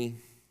his money.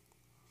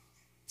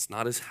 It's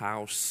not his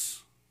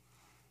house.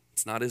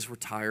 It's not his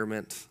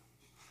retirement.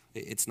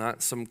 It's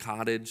not some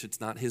cottage.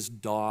 It's not his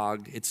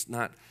dog. It's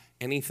not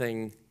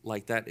anything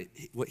like that.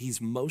 What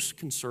he's most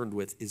concerned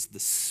with is the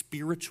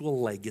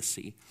spiritual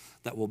legacy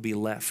that will be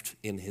left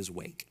in his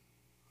wake.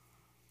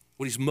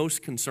 What he's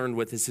most concerned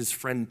with is his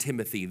friend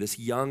Timothy, this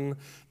young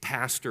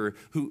pastor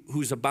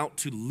who's about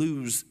to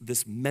lose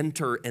this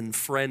mentor and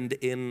friend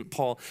in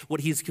Paul. What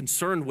he's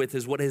concerned with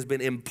is what has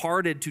been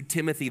imparted to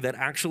Timothy that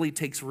actually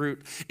takes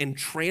root and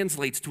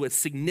translates to a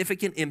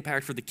significant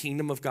impact for the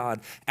kingdom of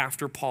God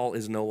after Paul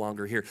is no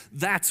longer here.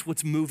 That's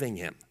what's moving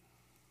him.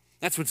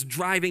 That's what's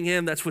driving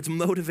him. That's what's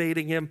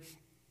motivating him.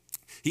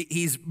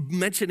 He's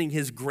mentioning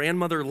his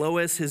grandmother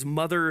Lois, his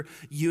mother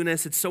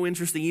Eunice. It's so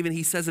interesting. Even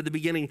he says at the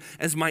beginning,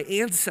 as my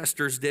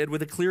ancestors did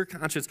with a clear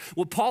conscience.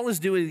 What Paul is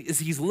doing is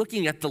he's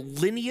looking at the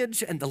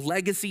lineage and the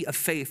legacy of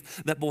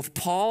faith that both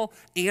Paul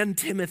and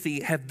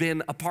Timothy have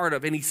been a part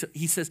of. And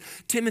he says,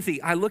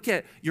 Timothy, I look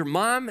at your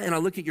mom and I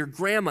look at your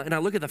grandma and I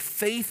look at the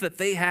faith that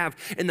they have.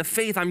 And the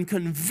faith, I'm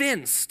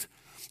convinced,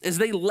 as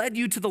they led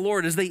you to the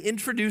Lord, as they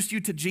introduced you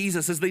to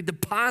Jesus, as they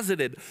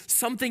deposited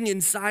something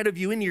inside of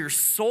you in your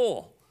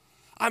soul,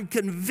 I'm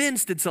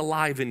convinced it's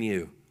alive in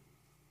you.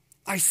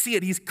 I see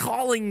it. He's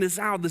calling this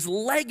out, this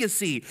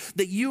legacy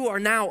that you are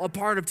now a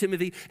part of,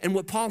 Timothy. And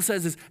what Paul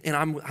says is, and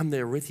I'm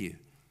there with you.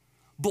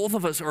 Both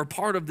of us are a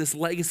part of this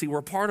legacy. We're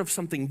a part of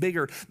something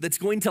bigger that's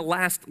going to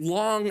last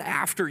long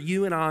after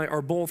you and I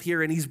are both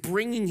here. And he's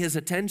bringing his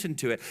attention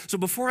to it. So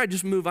before I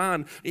just move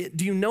on,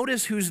 do you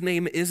notice whose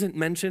name isn't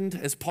mentioned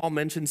as Paul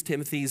mentions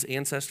Timothy's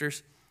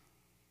ancestors?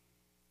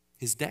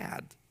 His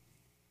dad.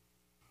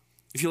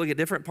 If you look at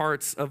different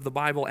parts of the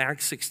Bible,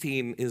 Acts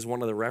 16 is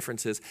one of the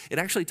references. It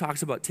actually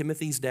talks about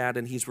Timothy's dad,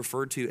 and he's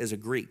referred to as a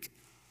Greek.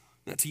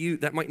 Now, to you,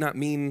 that might not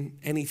mean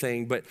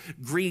anything, but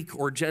Greek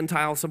or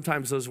Gentile,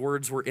 sometimes those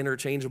words were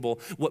interchangeable.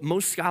 What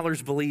most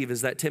scholars believe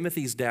is that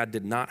Timothy's dad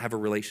did not have a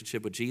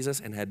relationship with Jesus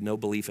and had no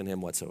belief in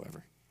him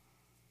whatsoever.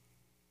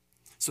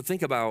 So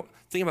think about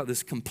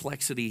this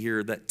complexity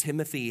here that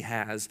Timothy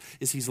has,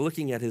 is he's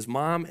looking at his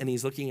mom and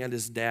he's looking at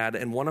his dad,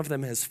 and one of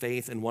them has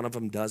faith and one of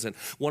them doesn't.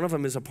 One of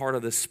them is a part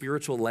of the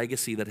spiritual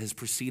legacy that has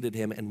preceded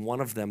him, and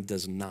one of them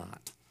does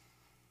not.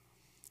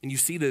 And you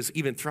see this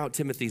even throughout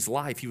Timothy's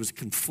life. He was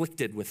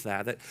conflicted with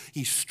that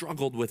he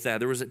struggled with that.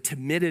 There was a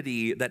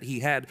timidity that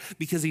he had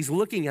because he's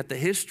looking at the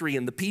history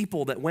and the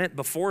people that went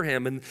before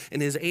him and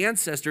his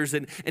ancestors,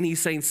 and he's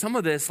saying some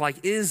of this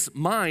is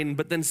mine,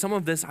 but then some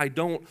of this I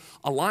don't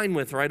align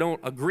with, or I don't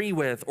agree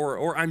with,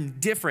 or I'm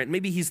different.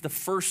 Maybe he's the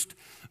first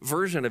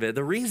version of it.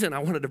 The reason I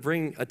wanted to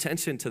bring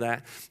attention to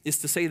that is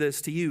to say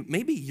this to you.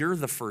 Maybe you're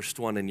the first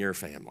one in your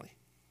family.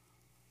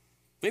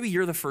 Maybe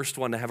you're the first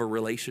one to have a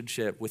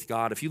relationship with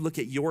God. If you look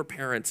at your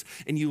parents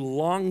and you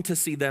long to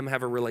see them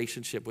have a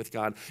relationship with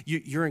God,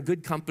 you're in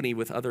good company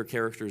with other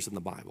characters in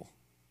the Bible.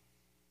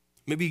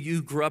 Maybe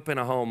you grew up in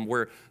a home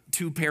where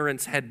two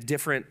parents had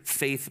different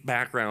faith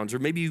backgrounds, or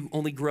maybe you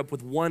only grew up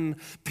with one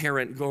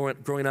parent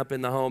growing up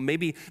in the home.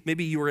 Maybe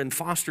you were in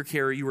foster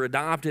care, you were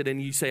adopted,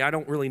 and you say, I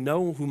don't really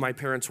know who my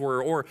parents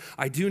were, or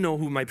I do know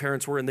who my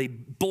parents were, and they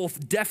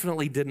both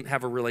definitely didn't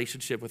have a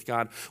relationship with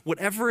God.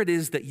 Whatever it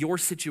is that your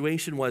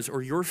situation was,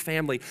 or your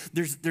family,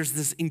 there's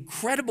this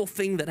incredible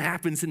thing that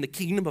happens in the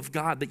kingdom of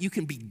God, that you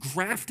can be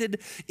grafted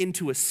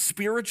into a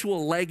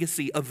spiritual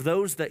legacy of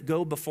those that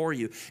go before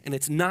you, and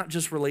it's not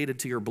just related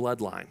to your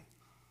bloodline.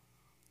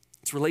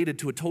 It's related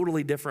to a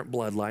totally different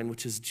bloodline,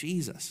 which is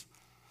Jesus.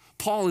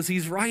 Paul, as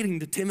he's writing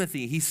to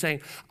Timothy, he's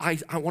saying, I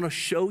want to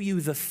show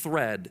you the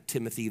thread,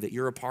 Timothy, that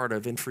you're a part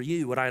of. And for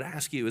you, what I'd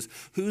ask you is,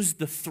 who's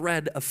the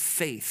thread of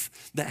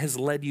faith that has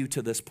led you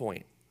to this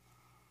point?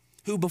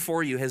 Who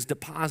before you has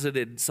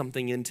deposited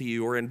something into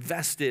you or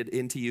invested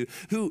into you?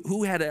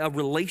 Who had a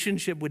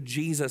relationship with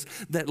Jesus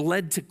that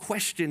led to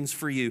questions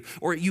for you,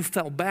 or you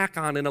fell back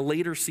on in a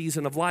later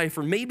season of life,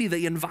 or maybe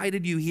they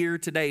invited you here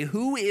today?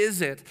 Who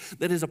is it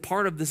that is a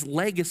part of this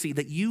legacy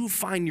that you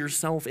find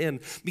yourself in?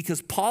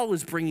 Because Paul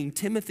is bringing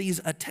Timothy's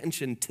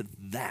attention to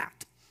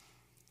that.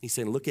 He's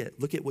saying, look at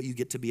what you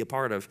get to be a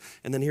part of.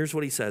 And then here's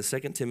what he says, 2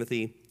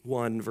 Timothy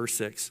 1, verse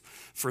 6.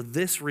 For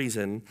this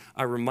reason,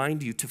 I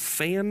remind you to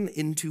fan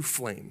into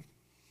flame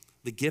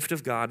the gift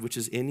of God which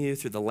is in you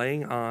through the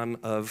laying on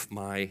of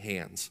my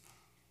hands.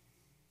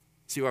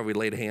 See why we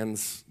laid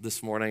hands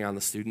this morning on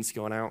the students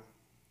going out?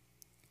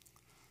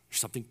 There's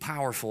something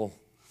powerful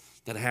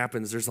that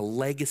happens. There's a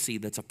legacy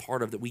that's a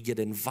part of that we get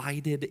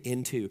invited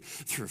into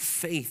through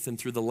faith and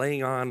through the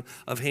laying on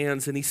of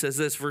hands. And he says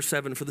this, verse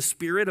 7, for the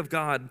Spirit of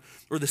God,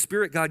 or the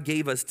Spirit God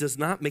gave us, does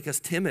not make us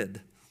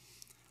timid,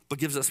 but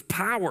gives us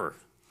power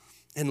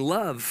and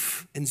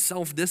love and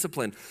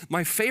self-discipline.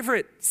 My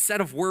favorite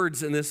set of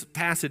words in this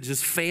passage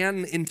is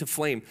fan into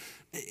flame.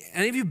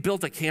 Any of you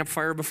built a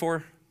campfire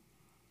before?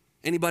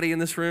 Anybody in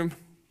this room?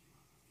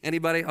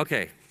 Anybody?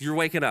 Okay, you're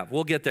waking up.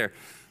 We'll get there.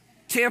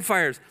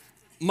 Campfires.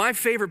 My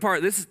favorite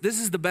part, this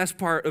is the best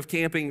part of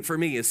camping for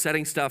me, is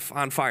setting stuff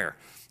on fire.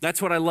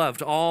 That's what I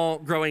loved all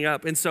growing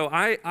up. And so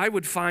I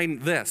would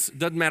find this,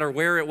 doesn't matter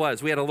where it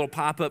was. We had a little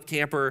pop-up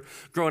camper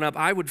growing up.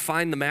 I would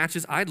find the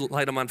matches. I'd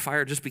light them on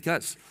fire just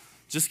because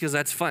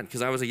that's fun,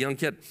 because I was a young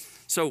kid.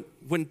 So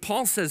when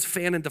Paul says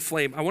fan into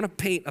flame, I want to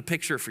paint a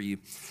picture for you.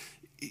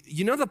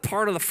 You know the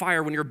part of the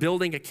fire when you're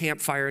building a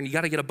campfire and you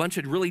got to get a bunch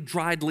of really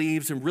dried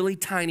leaves and really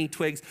tiny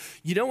twigs.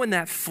 You know when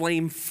that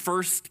flame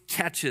first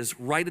catches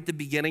right at the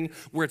beginning,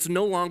 where it's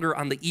no longer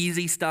on the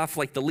easy stuff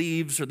like the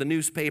leaves or the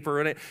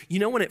newspaper in it. You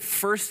know when it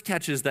first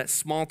catches that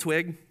small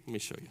twig? Let me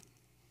show you.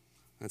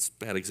 That's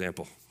a bad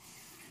example.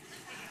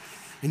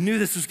 I knew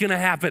this was going to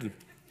happen.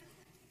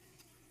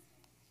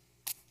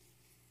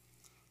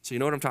 So you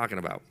know what I'm talking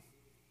about.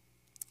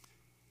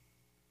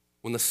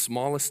 When the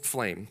smallest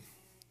flame,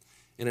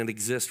 and it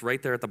exists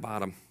right there at the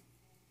bottom,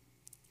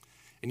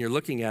 and you're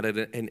looking at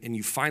it, and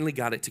you finally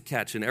got it to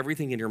catch, and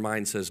everything in your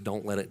mind says,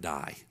 don't let it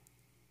die.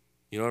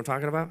 You know what I'm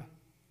talking about?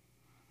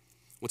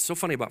 What's so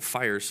funny about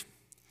fires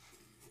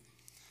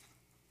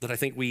that I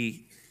think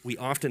we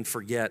often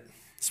forget,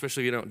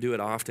 especially if you don't do it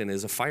often,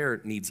 is a fire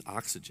needs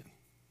oxygen.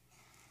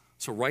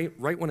 So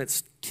right when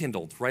it's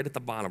kindled, right at the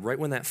bottom, right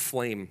when that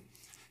flame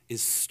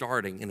is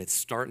starting and it's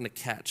starting to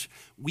catch,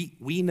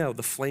 we know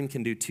the flame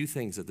can do two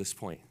things at this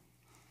point.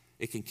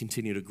 It can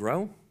continue to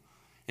grow,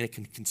 and it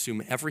can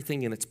consume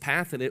everything in its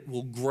path, and it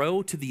will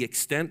grow to the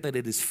extent that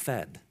it is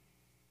fed,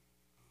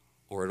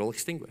 or it'll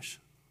extinguish,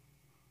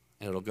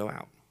 and it'll go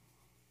out.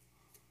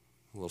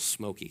 A little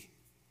smoky.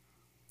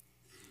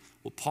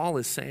 What Paul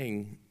is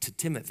saying to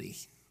Timothy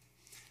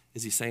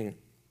is he's saying,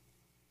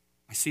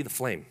 I see the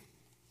flame.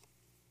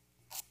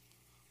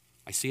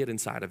 I see it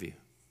inside of you.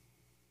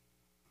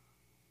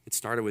 It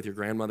started with your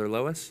grandmother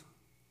Lois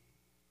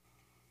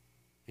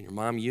and your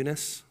mom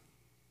Eunice.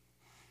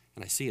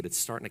 And I see it. It's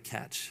starting to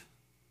catch.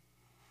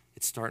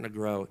 It's starting to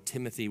grow.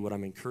 Timothy, what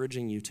I'm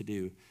encouraging you to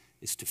do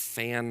is to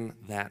fan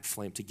that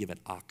flame, to give it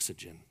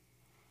oxygen,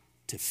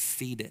 to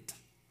feed it,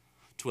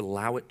 to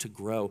allow it to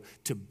grow,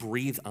 to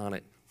breathe on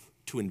it,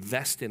 to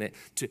invest in it,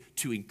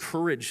 to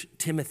encourage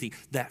Timothy,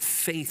 that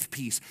faith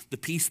piece, the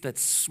piece that's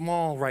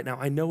small right now.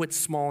 I know it's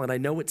small, and I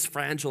know it's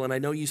fragile, and I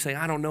know you say,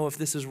 I don't know if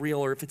this is real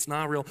or if it's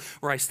not real,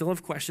 or I still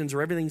have questions,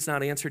 or everything's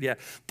not answered yet.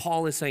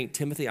 Paul is saying,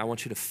 Timothy, I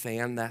want you to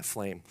fan that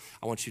flame.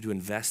 I want you to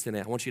invest in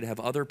it. I want you to have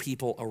other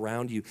people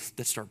around you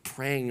that start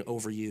praying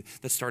over you,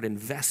 that start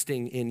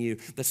investing in you,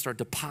 that start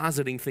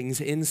depositing things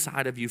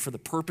inside of you for the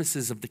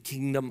purposes of the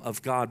kingdom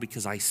of God,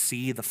 because I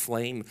see the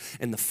flame,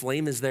 and the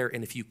flame is there,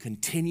 and if you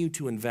continue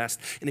to invest,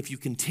 and if you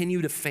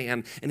continue to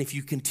fan, and if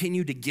you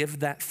continue to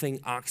give that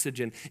thing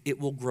oxygen, it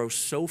will grow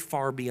so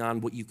far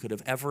beyond what you could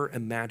have ever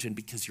imagined,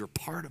 because you're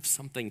part of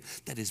something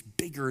that is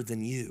bigger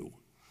than you.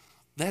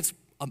 That's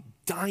a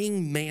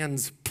dying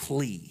man's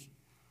plea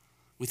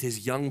with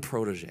his young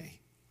protege.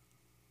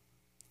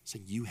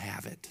 Saying, you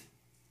have it.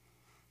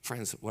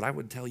 Friends, what I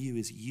would tell you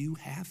is you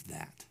have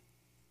that.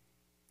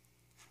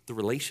 The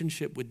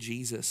relationship with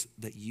Jesus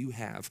that you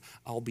have,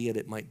 albeit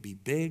it might be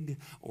big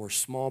or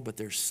small, but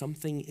there's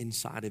something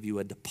inside of you,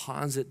 a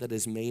deposit that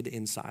is made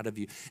inside of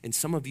you. And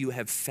some of you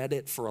have fed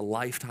it for a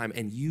lifetime,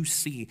 and you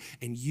see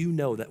and you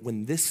know that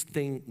when this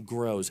thing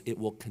grows, it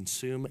will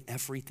consume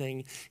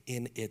everything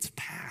in its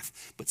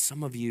path. But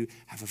some of you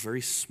have a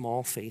very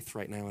small faith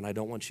right now, and I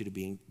don't want you to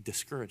be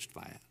discouraged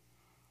by it.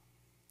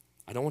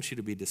 I don't want you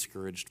to be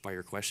discouraged by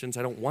your questions.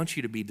 I don't want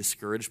you to be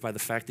discouraged by the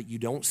fact that you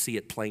don't see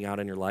it playing out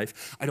in your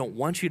life. I don't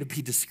want you to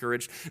be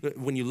discouraged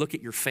when you look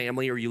at your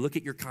family, or you look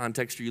at your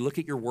context, or you look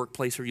at your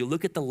workplace, or you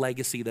look at the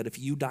legacy that if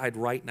you died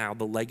right now,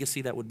 the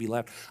legacy that would be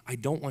left. I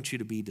don't want you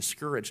to be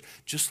discouraged.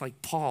 Just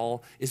like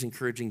Paul is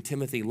encouraging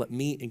Timothy, let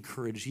me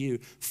encourage you,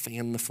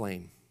 fan the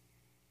flame.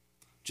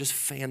 Just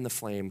fan the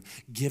flame,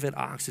 give it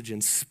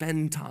oxygen,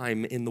 spend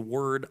time in the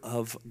Word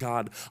of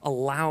God.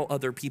 Allow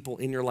other people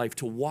in your life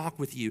to walk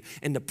with you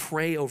and to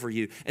pray over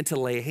you and to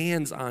lay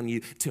hands on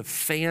you, to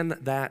fan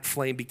that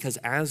flame, because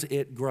as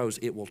it grows,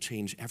 it will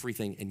change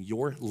everything, and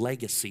your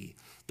legacy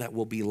that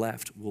will be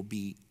left will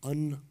be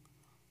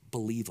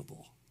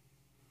unbelievable.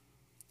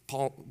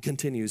 Paul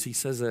continues, he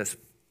says this,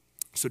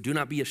 so do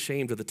not be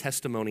ashamed of the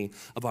testimony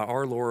about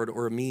our Lord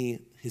or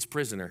me, his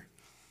prisoner.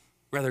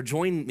 Rather,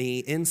 join me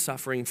in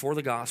suffering for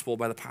the gospel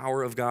by the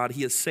power of God.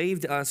 He has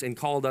saved us and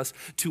called us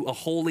to a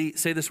holy,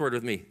 say this word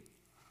with me,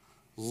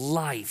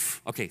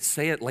 life. Okay,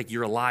 say it like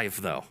you're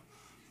alive, though.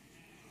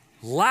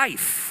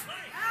 Life.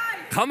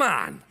 Come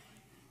on.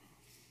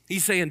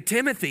 He's saying,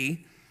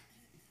 Timothy,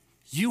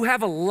 you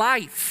have a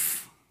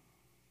life.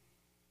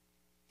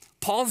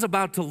 Paul's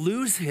about to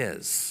lose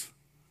his.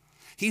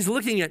 He's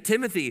looking at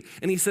Timothy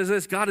and he says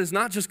this, God has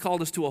not just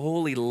called us to a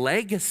holy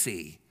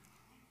legacy.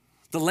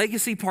 The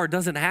legacy part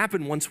doesn't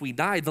happen once we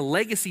die. The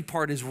legacy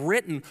part is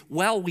written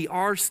while we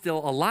are still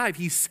alive.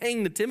 He's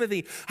saying to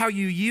Timothy how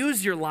you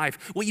use your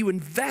life, what you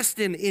invest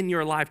in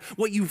your life,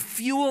 what you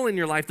fuel in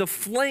your life, the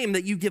flame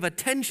that you give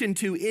attention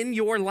to in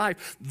your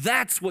life.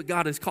 That's what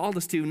God has called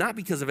us to, not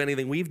because of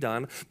anything we've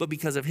done, but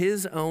because of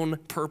his own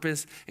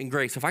purpose and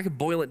grace. If I could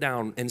boil it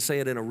down and say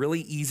it in a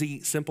really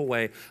easy, simple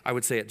way, I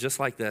would say it just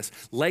like this.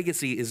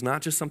 Legacy is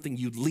not just something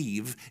you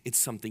leave, it's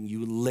something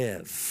you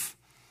live.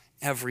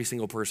 Every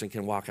single person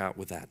can walk out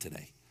with that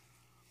today.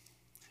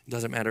 It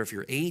doesn't matter if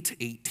you're 8,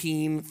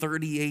 18,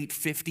 38,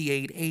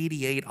 58,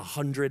 88,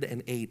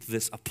 108.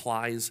 This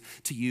applies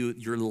to you.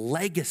 Your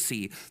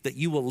legacy that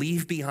you will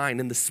leave behind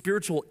and the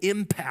spiritual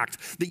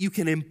impact that you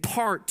can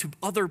impart to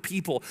other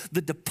people,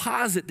 the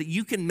deposit that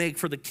you can make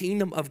for the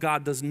kingdom of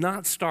God does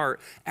not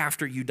start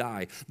after you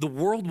die. The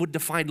world would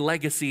define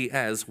legacy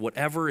as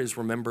whatever is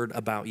remembered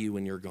about you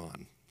when you're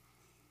gone.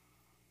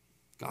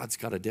 God's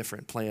got a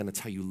different plan. It's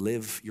how you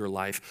live your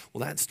life.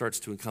 Well, that starts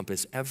to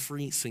encompass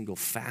every single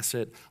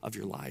facet of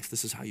your life.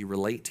 This is how you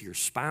relate to your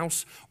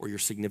spouse or your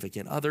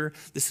significant other.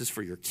 This is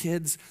for your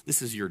kids.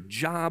 This is your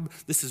job.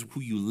 This is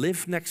who you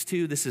live next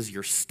to. This is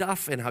your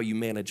stuff and how you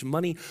manage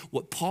money.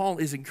 What Paul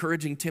is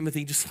encouraging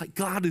Timothy, just like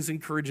God is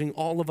encouraging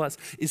all of us,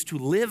 is to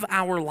live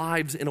our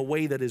lives in a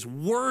way that is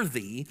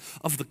worthy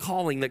of the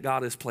calling that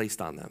God has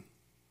placed on them.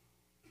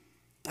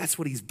 That's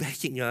what he's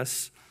begging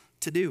us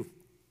to do.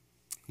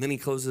 And then he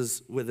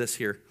closes with this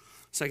here.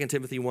 2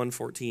 Timothy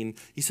 1:14,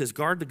 he says,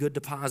 guard the good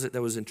deposit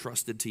that was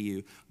entrusted to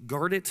you.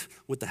 Guard it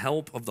with the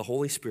help of the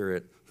Holy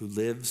Spirit who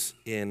lives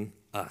in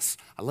us.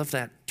 I love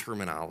that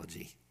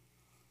terminology.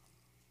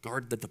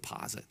 Guard the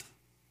deposit.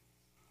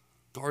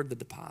 Guard the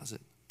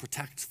deposit.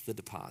 Protect the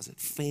deposit.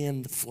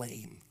 Fan the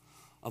flame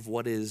of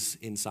what is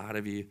inside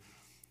of you.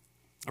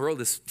 I wrote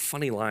this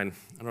funny line.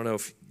 I don't know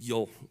if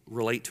you'll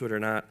relate to it or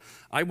not.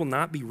 I will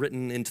not be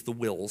written into the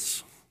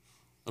wills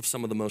of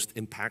some of the most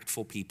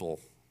impactful people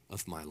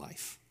of my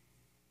life.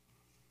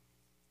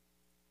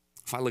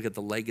 If I look at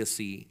the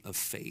legacy of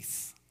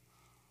faith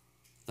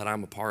that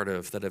I'm a part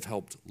of, that have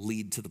helped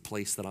lead to the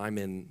place that I'm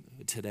in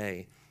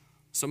today,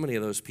 so many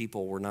of those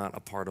people were not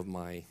a part of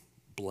my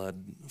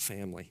blood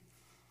family.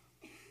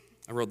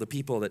 I wrote, the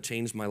people that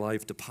changed my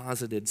life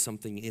deposited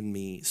something in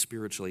me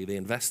spiritually. They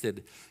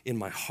invested in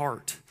my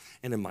heart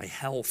and in my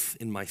health,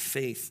 in my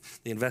faith.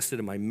 They invested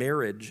in my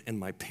marriage and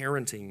my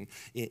parenting,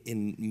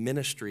 in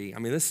ministry. I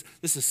mean, this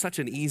is such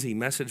an easy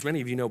message.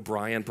 Many of you know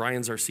Brian.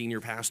 Brian's our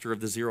senior pastor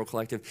of the Zero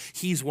Collective.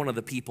 He's one of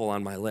the people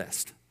on my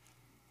list.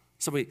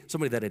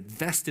 Somebody that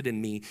invested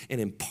in me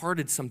and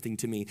imparted something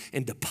to me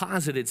and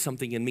deposited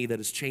something in me that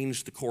has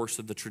changed the course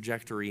of the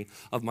trajectory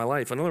of my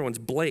life. Another one's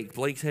Blake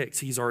Hicks.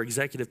 He's our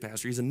executive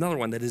pastor. He's another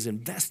one that has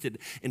invested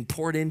and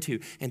poured into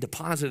and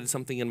deposited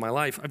something in my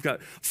life. I've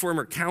got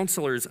former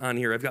counselors on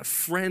here. I've got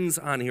friends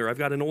on here. I've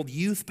got an old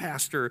youth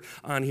pastor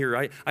on here.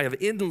 I have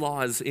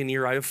in-laws in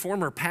here. I have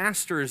former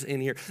pastors in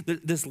here.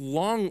 This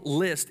long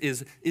list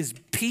is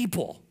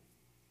people.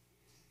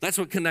 That's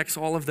what connects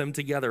all of them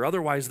together.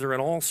 Otherwise, they're in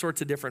all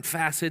sorts of different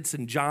facets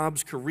and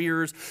jobs,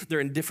 careers. They're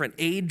in different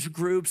age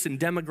groups and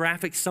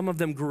demographics. Some of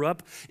them grew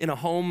up in a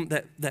home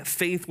that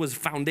faith was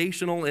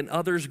foundational, and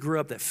others grew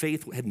up that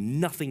faith had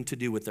nothing to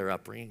do with their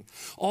upbringing.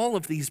 All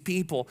of these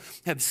people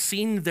have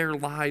seen their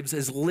lives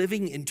as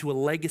living into a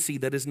legacy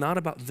that is not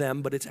about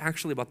them, but it's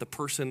actually about the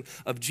person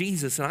of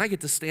Jesus. And I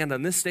get to stand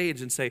on this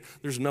stage and say,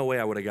 there's no way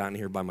I would have gotten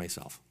here by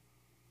myself.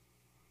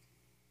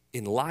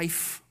 In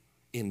life,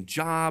 in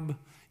job,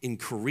 in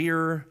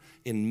career,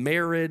 in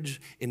marriage,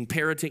 in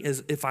parenting,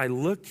 as if I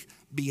look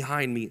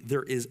behind me,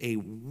 there is a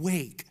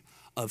wake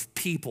of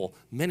people.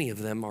 Many of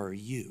them are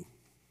you,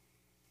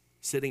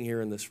 sitting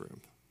here in this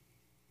room,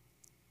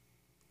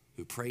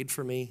 who prayed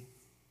for me,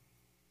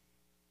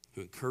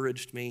 who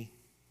encouraged me,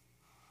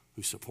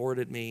 who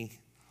supported me,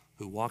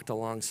 who walked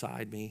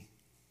alongside me.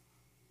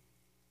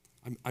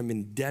 I'm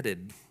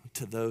indebted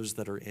to those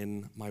that are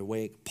in my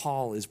wake.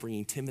 Paul is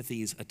bringing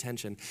Timothy's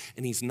attention,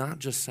 and he's not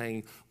just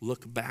saying,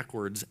 look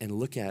backwards and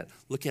look at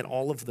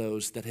all of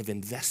those that have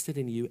invested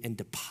in you and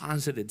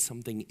deposited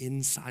something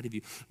inside of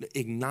you.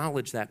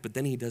 Acknowledge that, but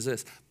then he does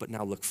this, but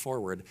now look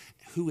forward.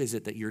 Who is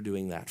it that you're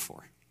doing that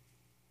for?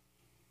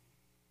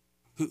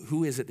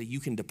 Who is it that you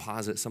can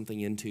deposit something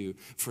into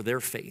for their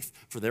faith,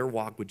 for their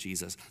walk with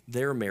Jesus,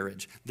 their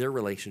marriage, their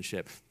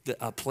relationship,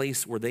 a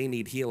place where they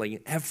need healing?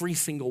 Every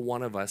single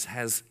one of us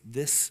has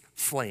this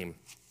flame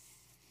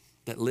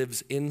that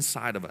lives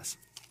inside of us.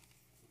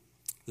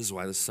 This is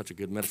why this is such a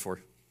good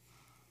metaphor.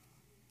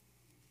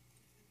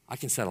 I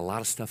can set a lot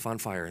of stuff on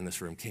fire in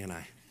this room, can't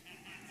I?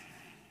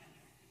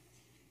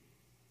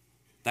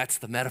 That's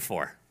the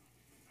metaphor.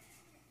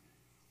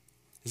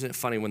 Isn't it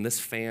funny when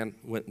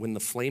when the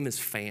flame is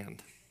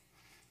fanned,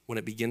 when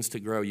it begins to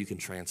grow, you can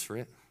transfer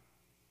it.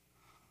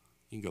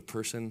 You can go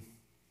person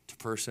to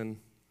person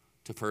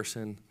to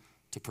person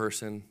to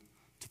person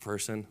to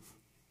person.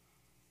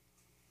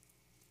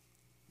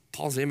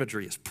 Paul's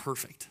imagery is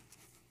perfect.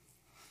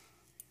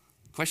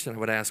 The question I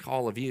would ask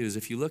all of you is,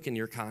 if you look in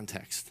your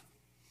context,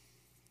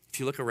 if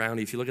you look around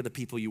you, if you look at the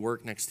people you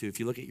work next to, if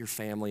you look at your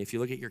family, if you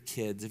look at your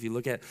kids, if you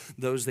look at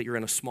those that you're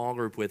in a small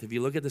group with, if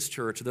you look at this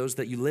church, those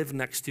that you live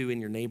next to in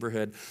your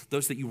neighborhood,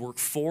 those that you work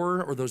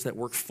for or those that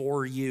work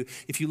for you,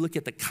 if you look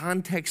at the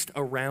context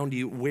around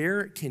you,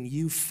 where can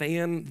you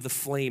fan the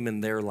flame in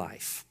their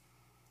life?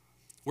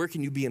 Where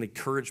can you be an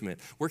encouragement?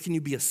 Where can you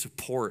be a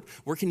support?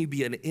 Where can you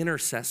be an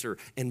intercessor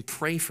and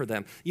pray for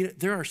them? You know,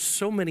 there are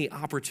so many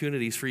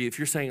opportunities for you. If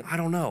you're saying, I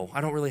don't know,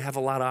 I don't really have a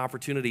lot of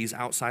opportunities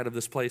outside of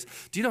this place.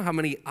 Do you know how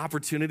many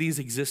opportunities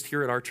exist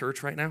here at our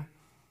church right now?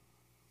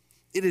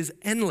 It is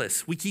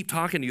endless. We keep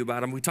talking to you about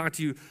them. We talked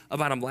to you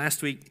about them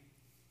last week.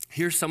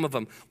 Here's some of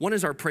them. One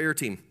is our prayer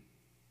team.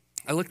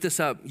 I looked this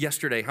up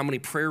yesterday, how many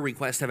prayer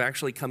requests have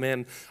actually come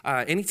in.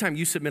 Anytime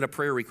you submit a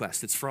prayer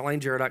request, it's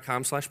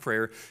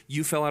frontlinejera.com/prayer.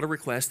 You fill out a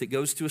request. It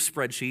goes to a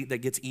spreadsheet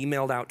that gets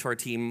emailed out to our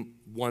team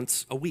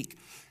once a week.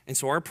 And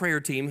so our prayer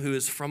team, who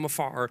is from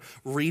afar,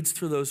 reads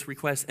through those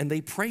requests, and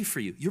they pray for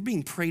you. You're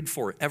being prayed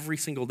for every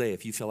single day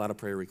if you fill out a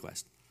prayer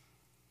request.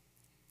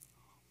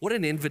 What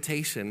an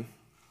invitation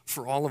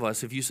for all of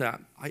us if you say,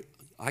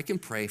 I can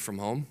pray from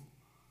home.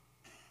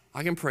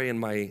 I can pray in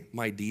my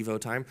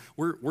Devo time.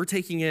 We're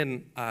taking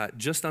in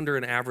just under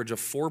an average of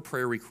 4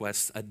 prayer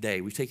requests a day.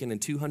 We've taken in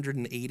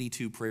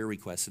 282 prayer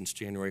requests since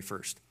January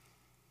 1st.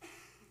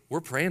 We're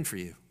praying for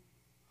you.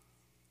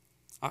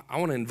 I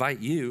want to invite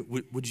you,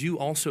 would you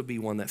also be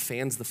one that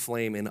fans the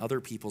flame in other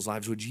people's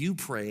lives? Would you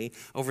pray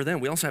over them?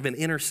 We also have an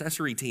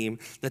intercessory team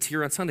that's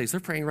here on Sundays.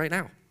 They're praying right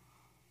now.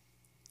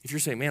 If you're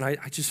saying, man,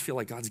 I just feel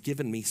like God's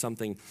given me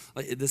something,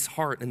 like this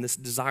heart and this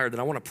desire that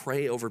I want to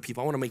pray over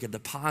people. I want to make a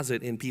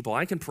deposit in people.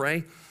 I can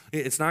pray.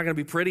 It's not going to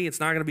be pretty.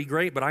 It's not going to be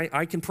great, but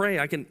I can pray.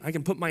 I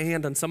can put my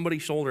hand on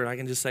somebody's shoulder and I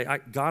can just say,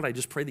 God, I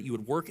just pray that you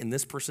would work in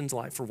this person's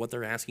life for what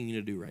they're asking you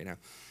to do right now.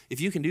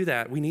 If you can do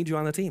that, we need you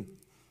on the team.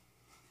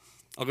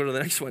 I'll go to the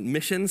next one,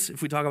 missions.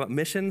 If we talk about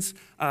missions,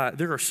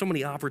 there are so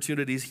many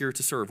opportunities here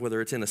to serve, whether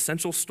it's in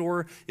Essential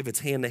Store, if it's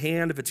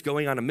hand-to-hand, if it's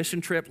going on a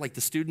mission trip like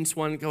the students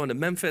one going to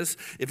Memphis,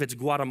 if it's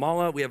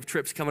Guatemala, we have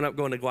trips coming up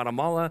going to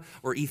Guatemala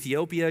or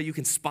Ethiopia. You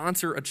can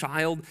sponsor a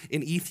child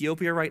in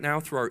Ethiopia right now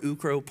through our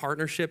UCRO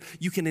partnership.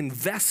 You can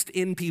invest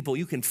in people.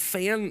 You can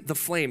fan the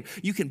flame.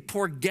 You can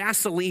pour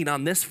gasoline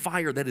on this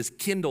fire that is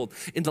kindled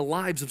in the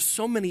lives of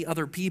so many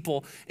other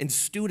people and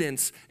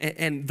students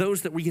and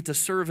those that we get to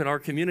serve in our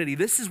community.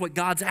 This is what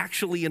God's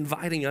actually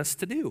inviting us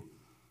to do,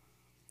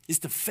 is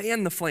to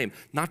fan the flame,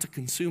 not to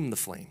consume the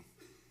flame,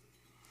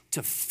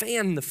 to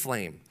fan the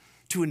flame,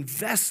 to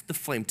invest the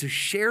flame, to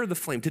share the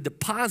flame, to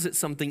deposit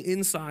something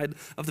inside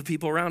of the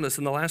people around us.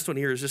 And the last one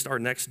here is just our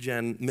next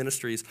gen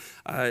ministries.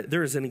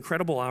 There is an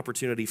incredible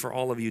opportunity for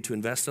all of you to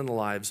invest in the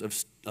lives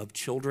of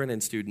children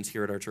and students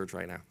here at our church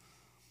right now.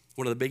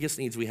 One of the biggest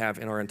needs we have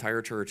in our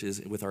entire church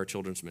is with our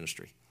children's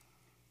ministry.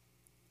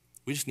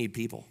 We just need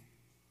people.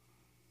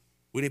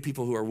 We need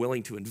people who are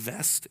willing to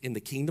invest in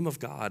the kingdom of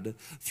God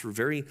through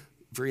very,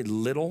 very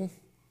little,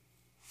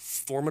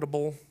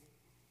 formidable,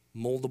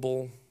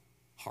 moldable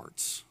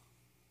hearts.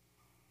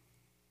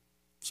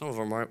 Some of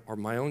them are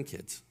my own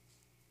kids.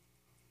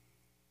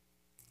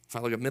 If I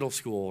look at middle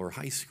school or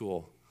high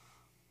school,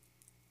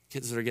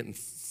 kids that are getting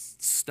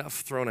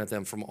stuff thrown at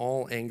them from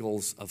all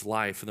angles of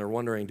life, and they're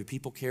wondering, do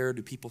people care?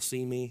 Do people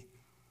see me?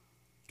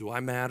 Do I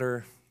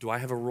matter? Do I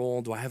have a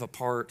role? Do I have a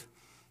part?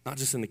 Not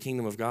just in the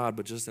kingdom of God,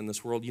 but just in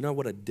this world. You know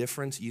what a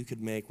difference you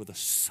could make with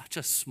such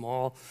a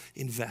small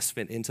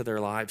investment into their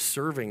lives,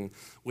 serving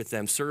with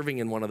them, serving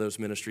in one of those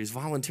ministries,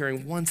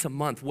 volunteering once a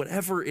month,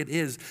 whatever it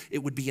is,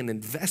 it would be an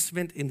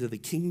investment into the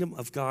kingdom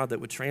of God that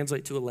would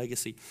translate to a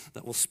legacy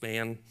that will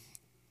span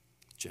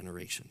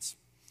generations.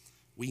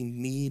 We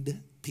need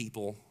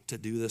people to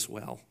do this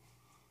well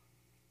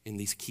in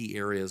these key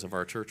areas of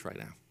our church right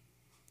now.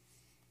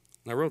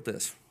 And I wrote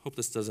this. Hope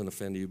this doesn't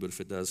offend you, but if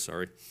it does,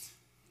 sorry.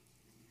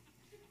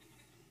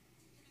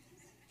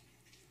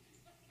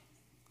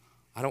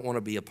 I don't want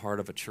to be a part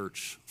of a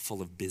church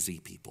full of busy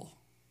people.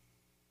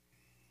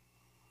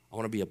 I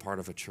want to be a part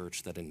of a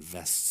church that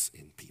invests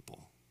in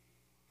people.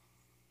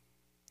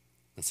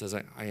 That says,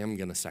 I am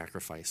going to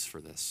sacrifice for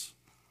this.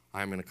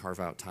 I'm going to carve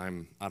out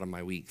time out of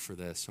my week for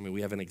this. I mean,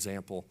 we have an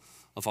example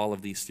of all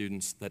of these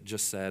students that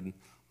just said,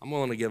 I'm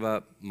willing to give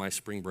up my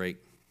spring break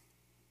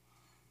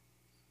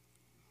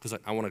because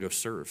I want to go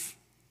serve.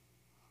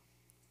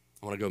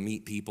 I want to go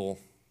meet people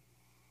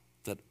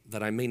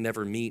that I may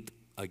never meet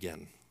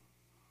again.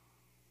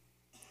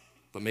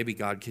 But maybe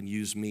God can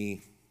use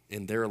me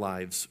in their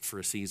lives for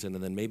a season,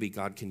 and then maybe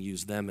God can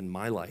use them in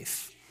my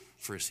life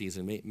for a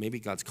season. Maybe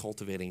God's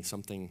cultivating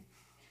something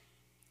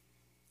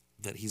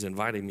that he's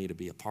inviting me to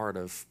be a part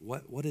of.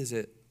 What is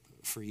it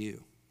for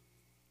you?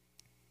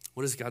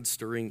 What is God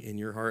stirring in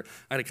your heart?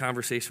 I had a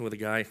conversation with a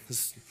guy.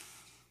 This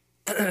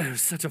was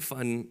such a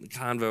fun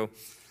convo.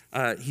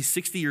 He's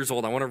 60 years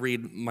old. I want to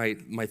read my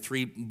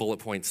 3 bullet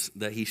points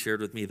that he shared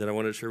with me that I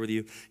wanted to share with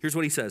you. Here's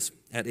what he says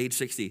at age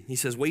 60. He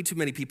says, way too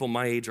many people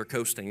my age are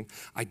coasting.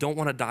 I don't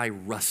want to die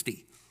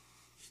rusty.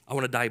 I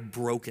want to die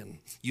broken,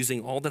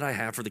 using all that I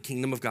have for the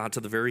kingdom of God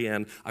to the very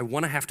end. I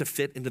want to have to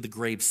fit into the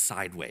grave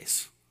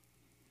sideways.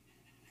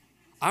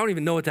 I don't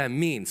even know what that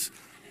means.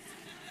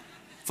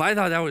 If I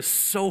thought that was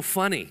so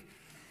funny,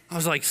 I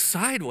was like,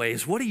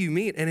 sideways? What do you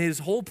mean? And his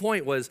whole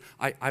point was,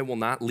 I will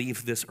not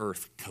leave this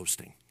earth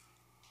coasting.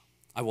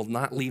 I will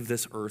not leave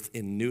this earth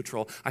in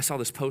neutral. I saw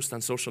this post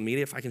on social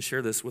media. If I can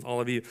share this with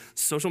all of you.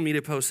 Social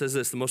media post says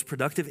this: the most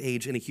productive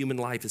age in a human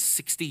life is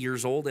 60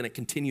 years old, and it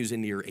continues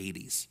into your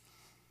 80s.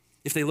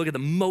 If they look at the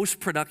most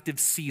productive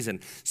season,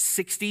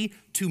 60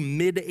 to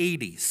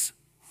mid-80s,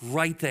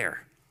 right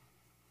there.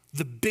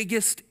 The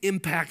biggest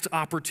impact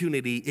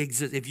opportunity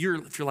exists. If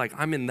you're like,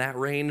 I'm in that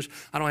range,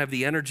 I don't have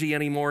the energy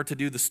anymore to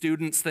do the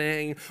students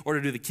thing or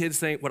to do the kids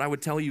thing, what I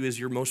would tell you is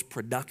your most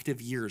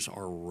productive years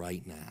are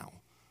right now.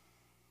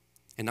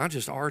 And not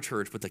just our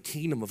church, but the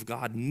kingdom of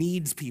God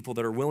needs people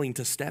that are willing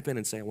to step in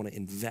and say, I want to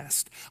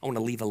invest. I want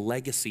to leave a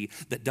legacy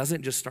that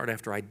doesn't just start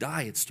after I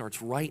die. It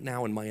starts right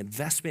now in my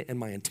investment and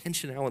my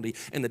intentionality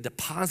and the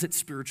deposit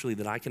spiritually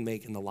that I can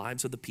make in the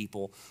lives of the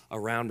people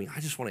around me. I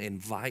just want to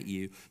invite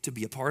you to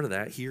be a part of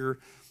that here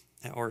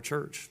at our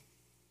church.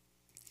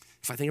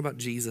 If I think about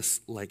Jesus'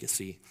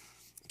 legacy,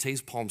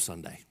 today's Palm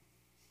Sunday.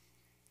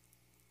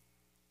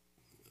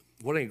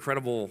 What an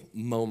incredible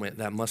moment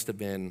that must have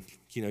been.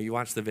 You know, you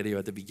watch the video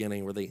at the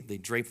beginning where they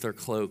drape their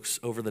cloaks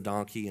over the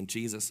donkey and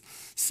Jesus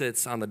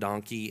sits on the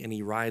donkey and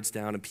he rides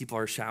down and people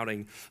are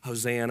shouting,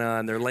 Hosanna,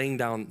 and they're laying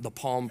down the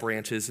palm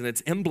branches, and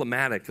it's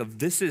emblematic of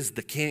this is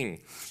the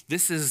king,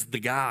 this is the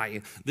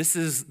guy, this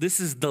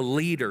is the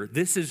leader,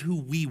 this is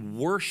who we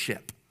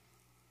worship.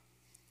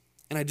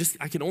 And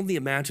I can only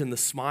imagine the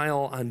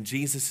smile on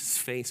Jesus'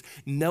 face,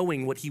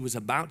 knowing what he was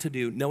about to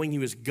do, knowing he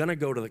was gonna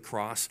go to the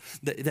cross,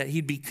 that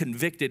he'd be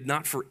convicted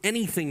not for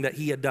anything that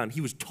he had done.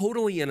 He was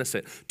totally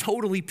innocent,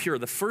 totally pure,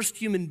 the first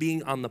human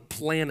being on the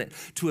planet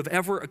to have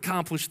ever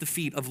accomplished the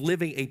feat of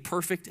living a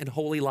perfect and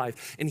holy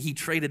life. And he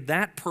traded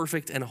that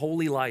perfect and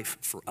holy life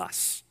for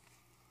us.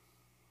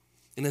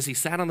 And as he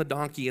sat on the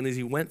donkey and as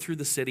he went through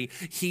the city,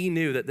 he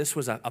knew that this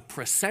was a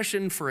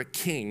procession for a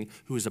king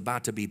who was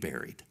about to be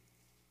buried.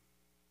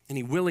 And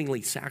he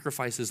willingly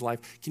sacrificed his life.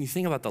 Can you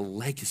think about the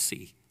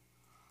legacy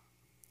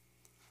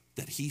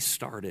that he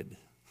started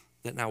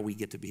that now we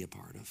get to be a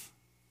part of?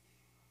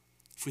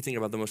 If we think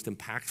about the most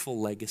impactful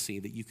legacy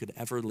that you could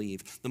ever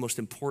leave, the most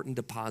important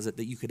deposit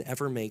that you could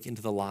ever make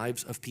into the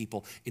lives of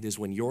people, it is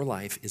when your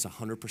life is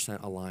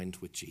 100% aligned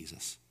with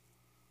Jesus.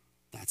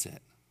 That's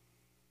it.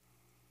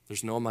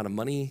 There's no amount of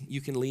money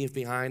you can leave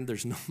behind.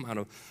 There's no amount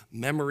of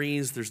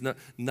memories. There's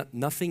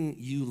nothing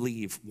you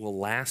leave will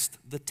last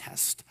the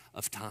test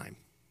of time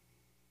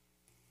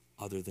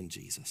other than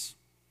Jesus.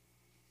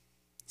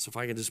 So if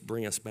I could just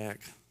bring us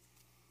back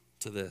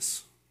to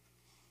this.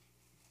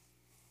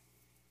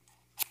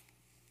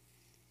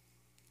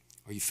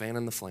 Are you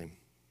fanning the flame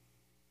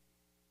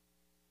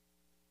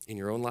in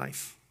your own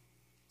life,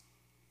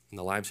 in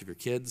the lives of your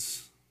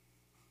kids,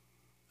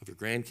 of your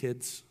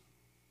grandkids,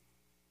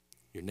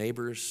 your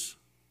neighbors,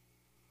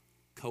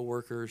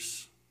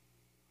 coworkers,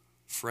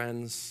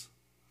 friends?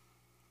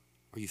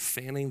 Are you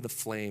fanning the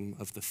flame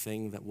of the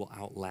thing that will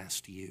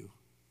outlast you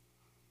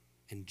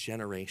in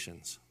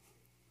generations?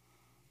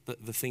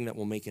 The thing that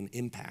will make an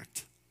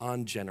impact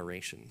on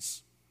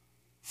generations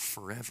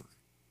forever.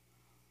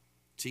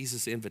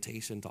 Jesus'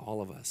 invitation to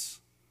all of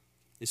us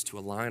is to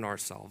align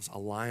ourselves,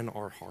 align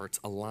our hearts,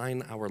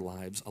 align our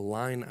lives,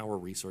 align our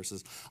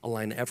resources,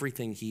 align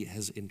everything he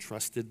has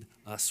entrusted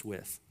us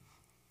with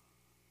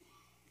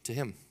to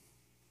him.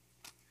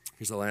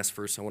 Here's the last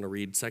verse I want to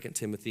read, 2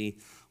 Timothy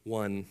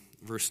 1,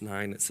 verse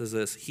 9. It says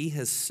this: he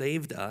has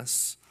saved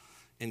us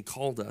and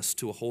called us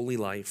to a holy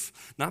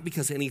life, not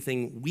because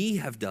anything we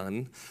have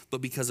done,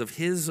 but because of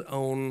his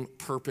own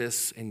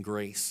purpose and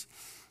grace.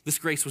 This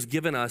grace was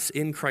given us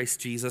in Christ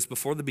Jesus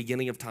before the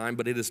beginning of time,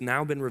 but it has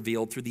now been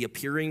revealed through the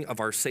appearing of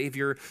our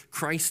Savior,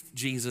 Christ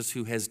Jesus,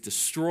 who has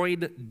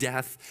destroyed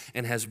death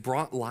and has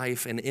brought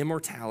life and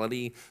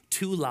immortality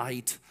to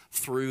light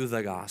through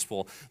the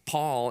gospel.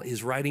 Paul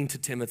is writing to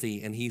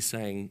Timothy and he's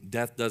saying,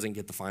 death doesn't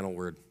get the final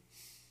word.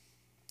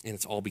 And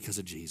it's all because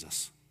of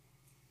Jesus.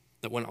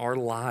 That when our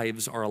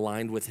lives are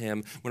aligned with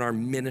him, when our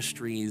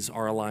ministries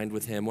are aligned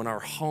with him, when our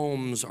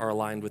homes are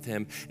aligned with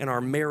him, and our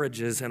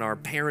marriages and our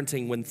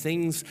parenting, when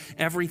things,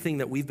 everything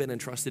that we've been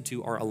entrusted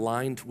to are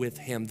aligned with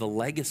him, the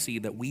legacy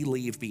that we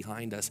leave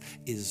behind us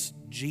is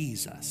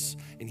Jesus.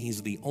 And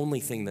he's the only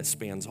thing that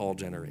spans all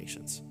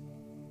generations.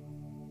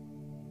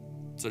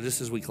 So just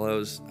as we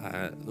close,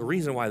 the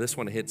reason why this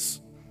one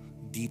hits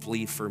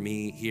deeply for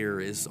me here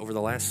is over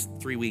the last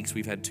 3 weeks,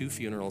 we've had 2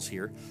 funerals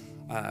here.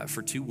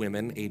 For 2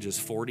 women, ages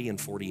 40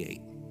 and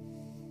 48.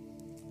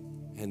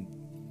 And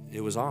it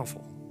was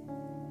awful.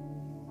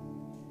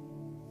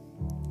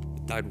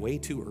 It died way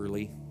too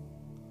early,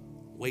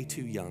 way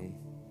too young.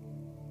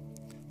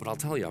 But I'll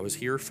tell you, I was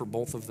here for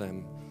both of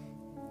them.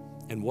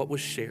 And what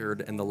was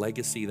shared and the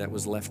legacy that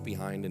was left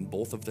behind in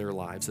both of their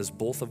lives as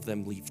both of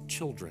them leave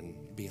children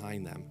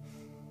behind them.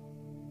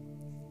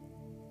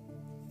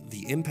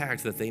 The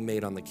impact that they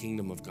made on the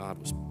kingdom of God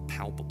was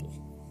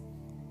palpable.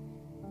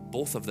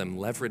 both of them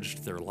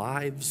leveraged their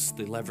lives,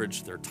 they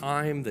leveraged their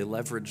time, they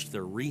leveraged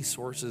their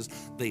resources,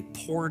 they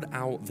poured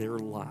out their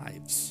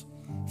lives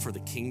for the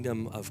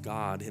kingdom of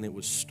God. And it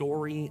was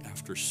story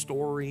after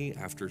story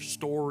after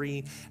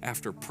story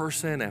after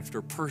person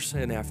after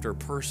person after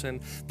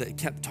person that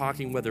kept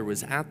talking, whether it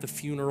was at the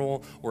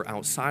funeral or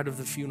outside of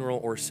the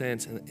funeral or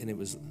since. And it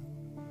was,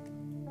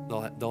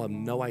 they'll have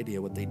no idea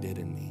what they did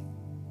in me.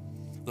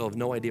 They'll have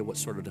no idea what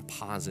sort of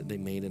deposit they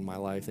made in my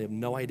life. They have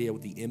no idea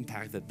what the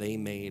impact that they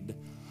made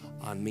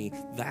on me.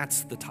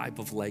 That's the type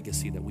of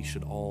legacy that we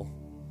should all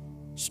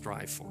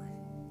strive for.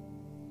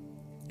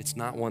 It's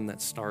not one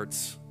that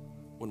starts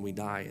when we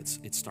die.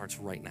 It starts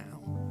right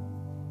now.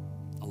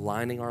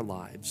 Aligning our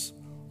lives,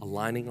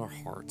 aligning our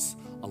hearts,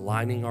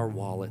 aligning our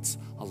wallets,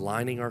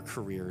 aligning our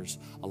careers,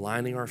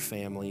 aligning our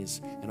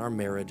families and our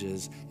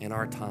marriages and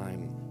our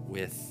time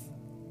with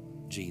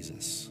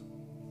Jesus.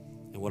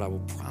 And what I will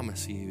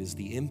promise you is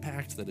the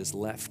impact that is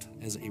left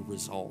as a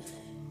result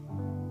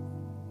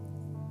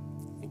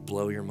will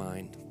blow your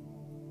mind,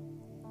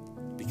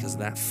 because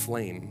that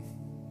flame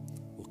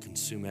will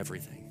consume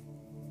everything.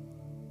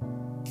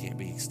 Can't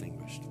be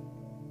extinguished.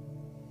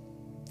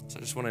 So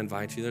I just want to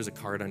invite you. There's a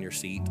card on your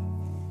seat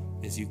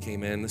as you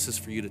came in. This is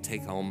for you to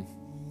take home.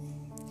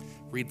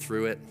 Read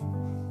through it.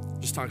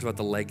 Just talks about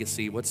the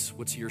legacy.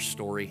 What's your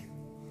story?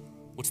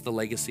 What's the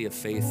legacy of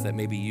faith that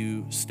maybe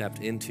you stepped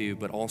into,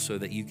 but also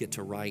that you get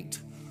to write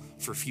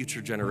for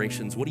future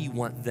generations? What do you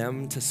want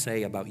them to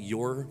say about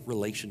your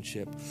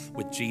relationship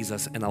with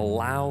Jesus? And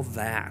allow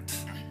that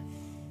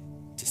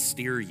to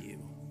steer you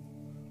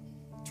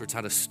towards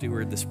how to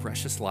steward this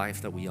precious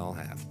life that we all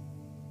have.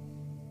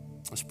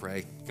 Let's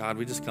pray. God,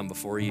 we just come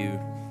before you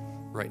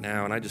right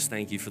now, and I just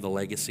thank you for the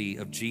legacy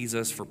of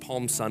Jesus, for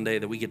Palm Sunday,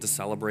 that we get to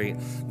celebrate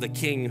the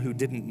King who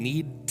didn't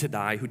need to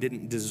die, who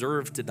didn't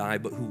deserve to die,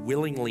 but who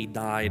willingly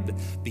died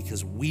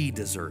because we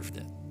deserved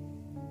it.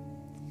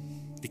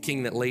 The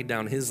King that laid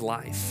down his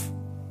life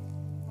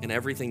and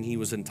everything he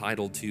was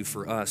entitled to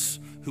for us,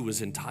 who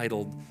was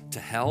entitled to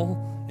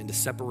hell and to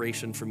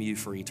separation from you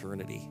for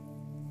eternity.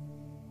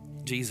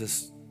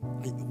 Jesus,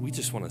 we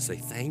just want to say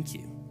thank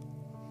you.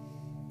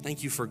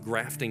 Thank you for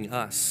grafting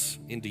us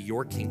into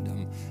your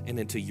kingdom and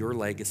into your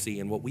legacy.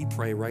 And what we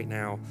pray right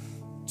now,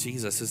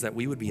 Jesus, is that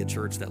we would be a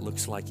church that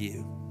looks like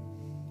you,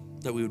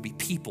 that we would be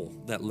people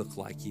that look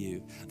like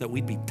you, that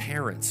we'd be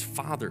parents,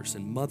 fathers,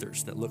 and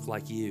mothers that look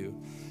like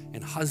you,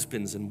 and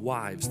husbands and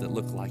wives that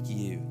look like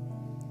you,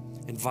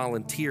 and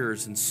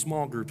volunteers and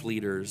small group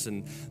leaders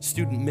and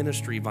student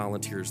ministry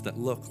volunteers that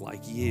look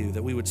like you,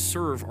 that we would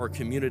serve our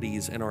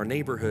communities and our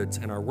neighborhoods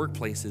and our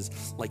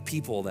workplaces like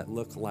people that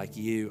look like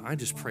you. I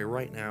just pray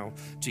right now,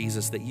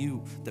 Jesus, that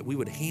we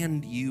would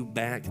hand you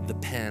back the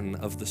pen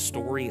of the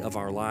story of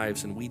our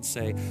lives, and we'd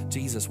say,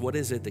 Jesus, what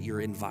is it that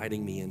you're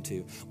inviting me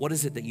into? What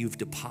is it that you've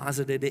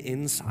deposited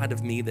inside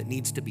of me that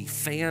needs to be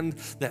fanned?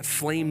 That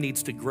flame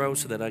needs to grow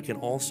so that I can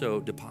also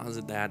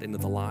deposit that into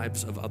the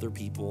lives of other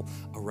people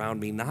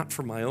around me, not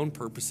for my own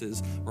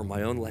purposes or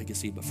my own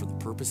legacy, but for the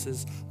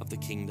purposes of the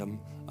kingdom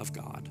of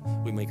God.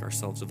 We make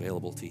ourselves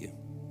available to you,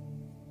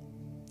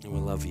 and we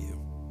love you.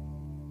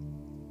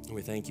 And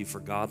we thank you for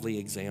godly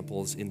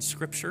examples in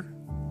Scripture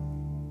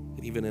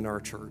and even in our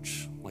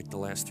church, like the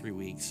last 3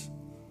 weeks,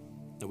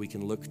 that we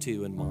can look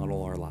to and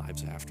model our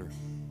lives after.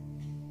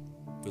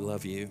 We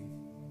love you.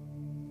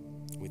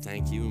 We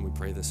thank you, and we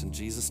pray this in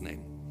Jesus'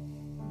 name.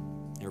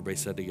 Everybody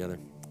said together,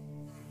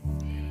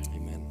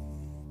 amen.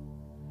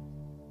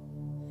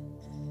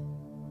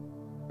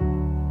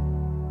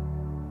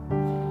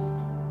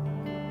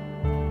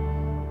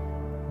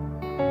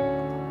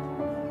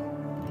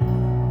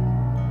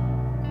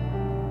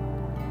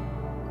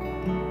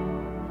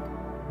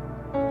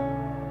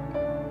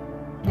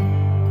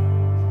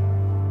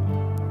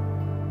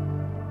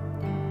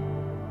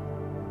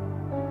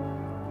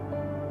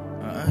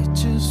 I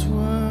just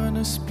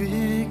wanna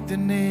speak the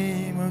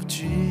name of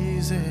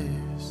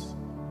Jesus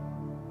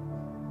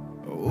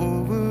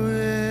over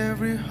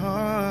every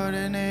heart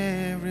and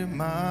every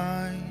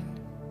mind,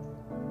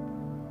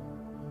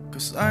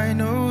 'cause I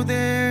know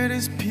there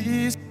is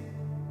peace.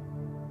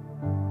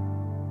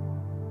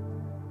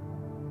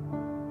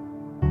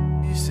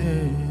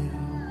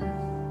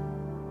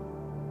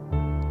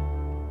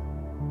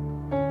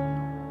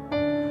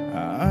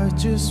 I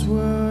just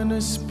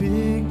wanna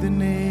speak the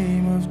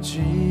name of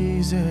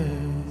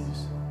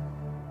Jesus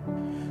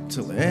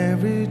till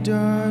every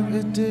dark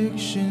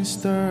addiction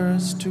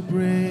starts to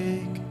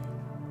break,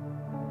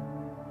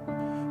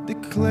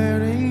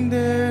 declaring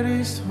there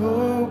is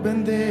hope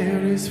and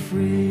there is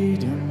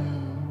freedom.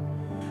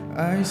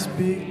 I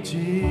speak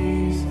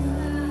Jesus.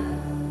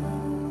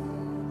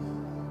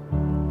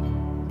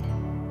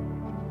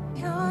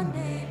 Your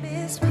name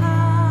is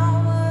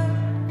power.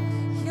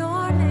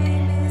 Your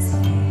name is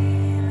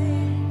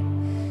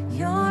healing.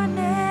 Your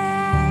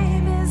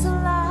name is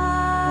life.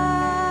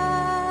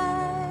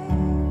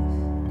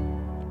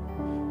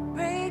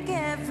 Break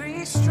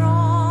every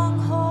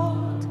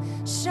stronghold.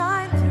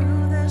 Shine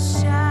through the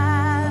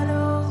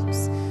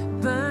shadows.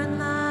 Burn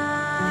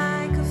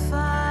like a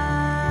fire.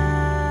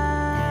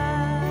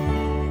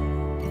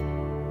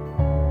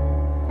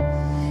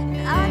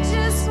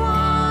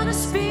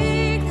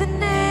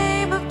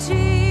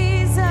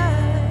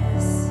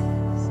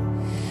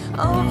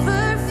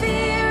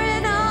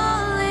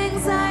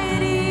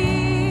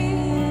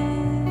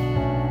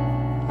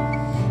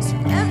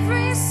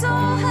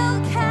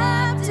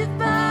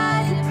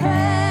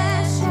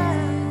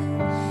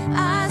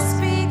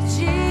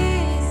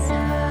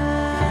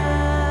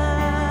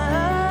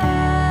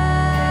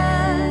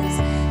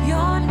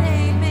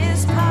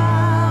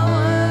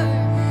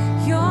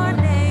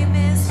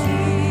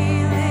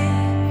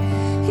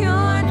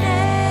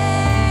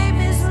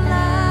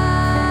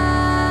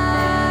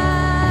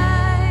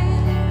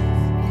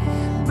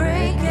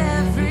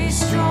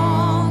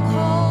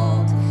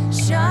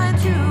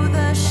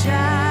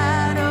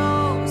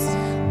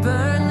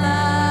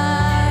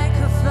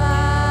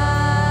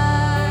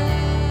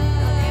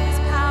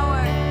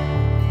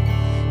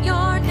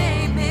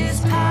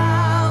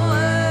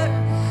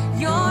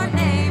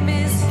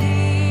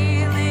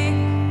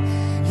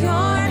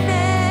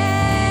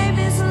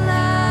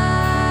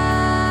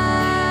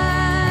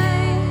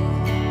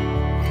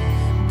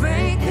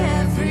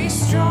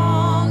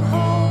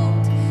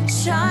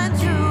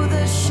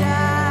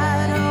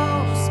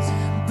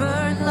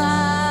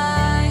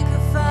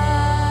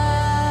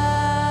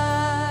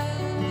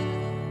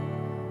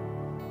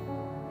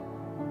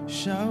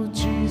 Shout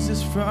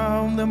Jesus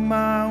from the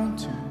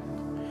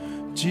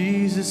mountain,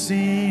 Jesus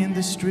in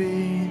the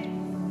street,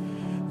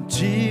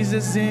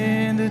 Jesus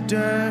in the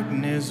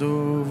darkness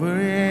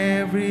over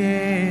every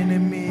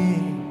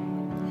enemy.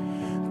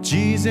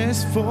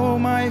 Jesus for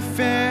my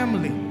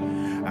family,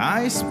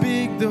 I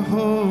speak the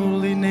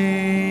holy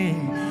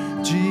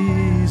name,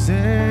 Jesus.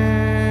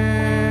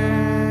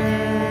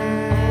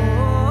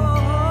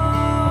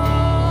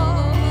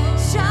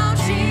 Shout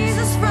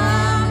Jesus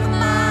from the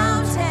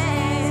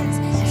mountains,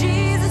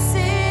 Jesus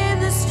in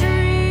the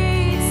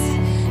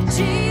streets,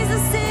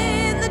 Jesus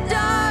in the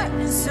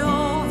darkness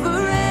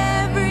over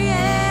every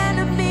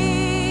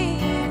enemy.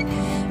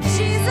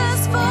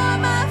 Jesus for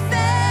my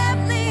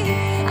family,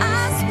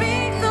 I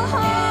speak the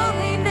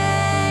holy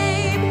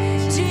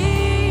name,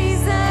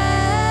 Jesus.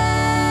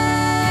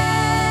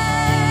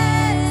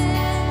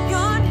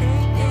 Your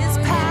name is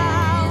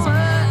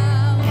power,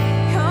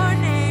 your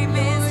name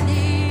is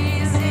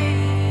healing,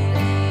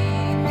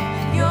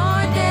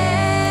 your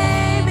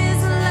name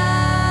is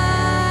life.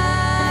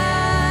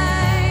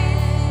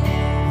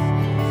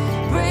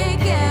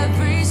 Break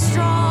every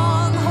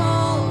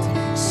stronghold,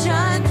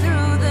 shine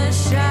through the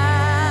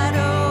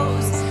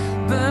shadows,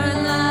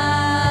 burn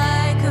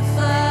like a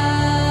fire.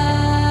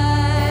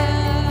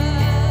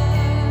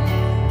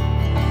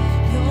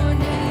 Your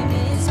name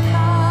is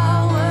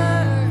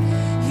power,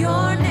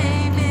 your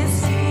name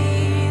is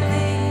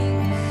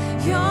healing,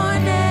 your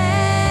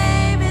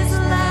name is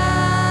life.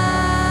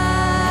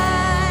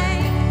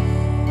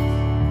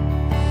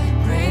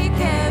 Break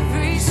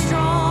every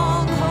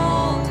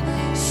stronghold,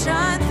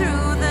 shine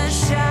through the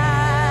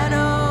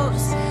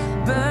shadows,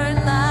 burn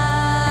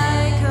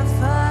like a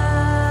fire.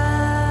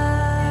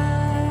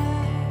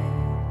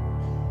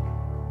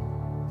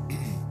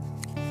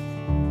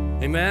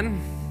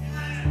 Amen.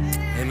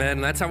 Amen.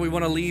 And that's how we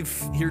want to leave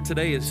here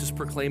today, is just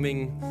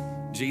proclaiming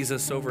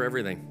Jesus over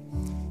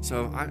everything.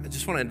 So I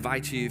just want to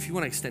invite you, if you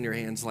want to extend your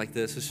hands like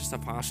this, it's just a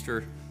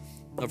posture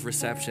of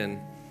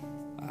reception,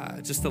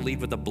 just to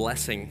lead with a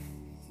blessing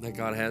that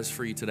God has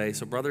for you today.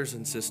 So brothers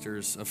and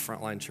sisters of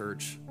Frontline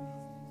Church,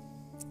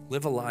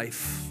 live a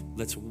life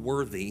that's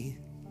worthy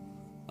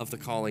of the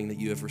calling that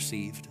you have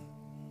received.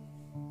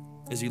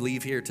 As you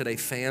leave here today,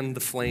 fan the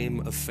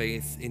flame of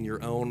faith in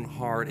your own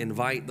heart.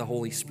 Invite the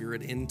Holy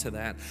Spirit into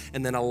that,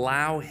 and then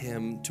allow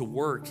Him to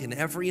work in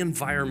every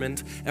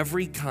environment,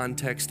 every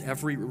context,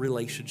 every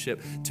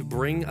relationship to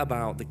bring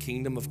about the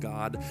kingdom of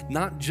God,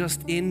 not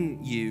just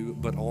in you,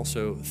 but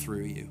also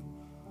through you.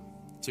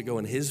 So go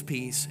in His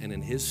peace and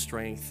in His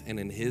strength and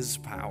in His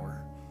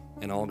power.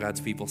 And all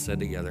God's people said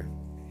together,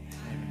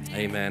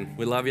 amen.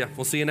 We love you.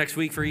 We'll see you next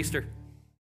week for Easter.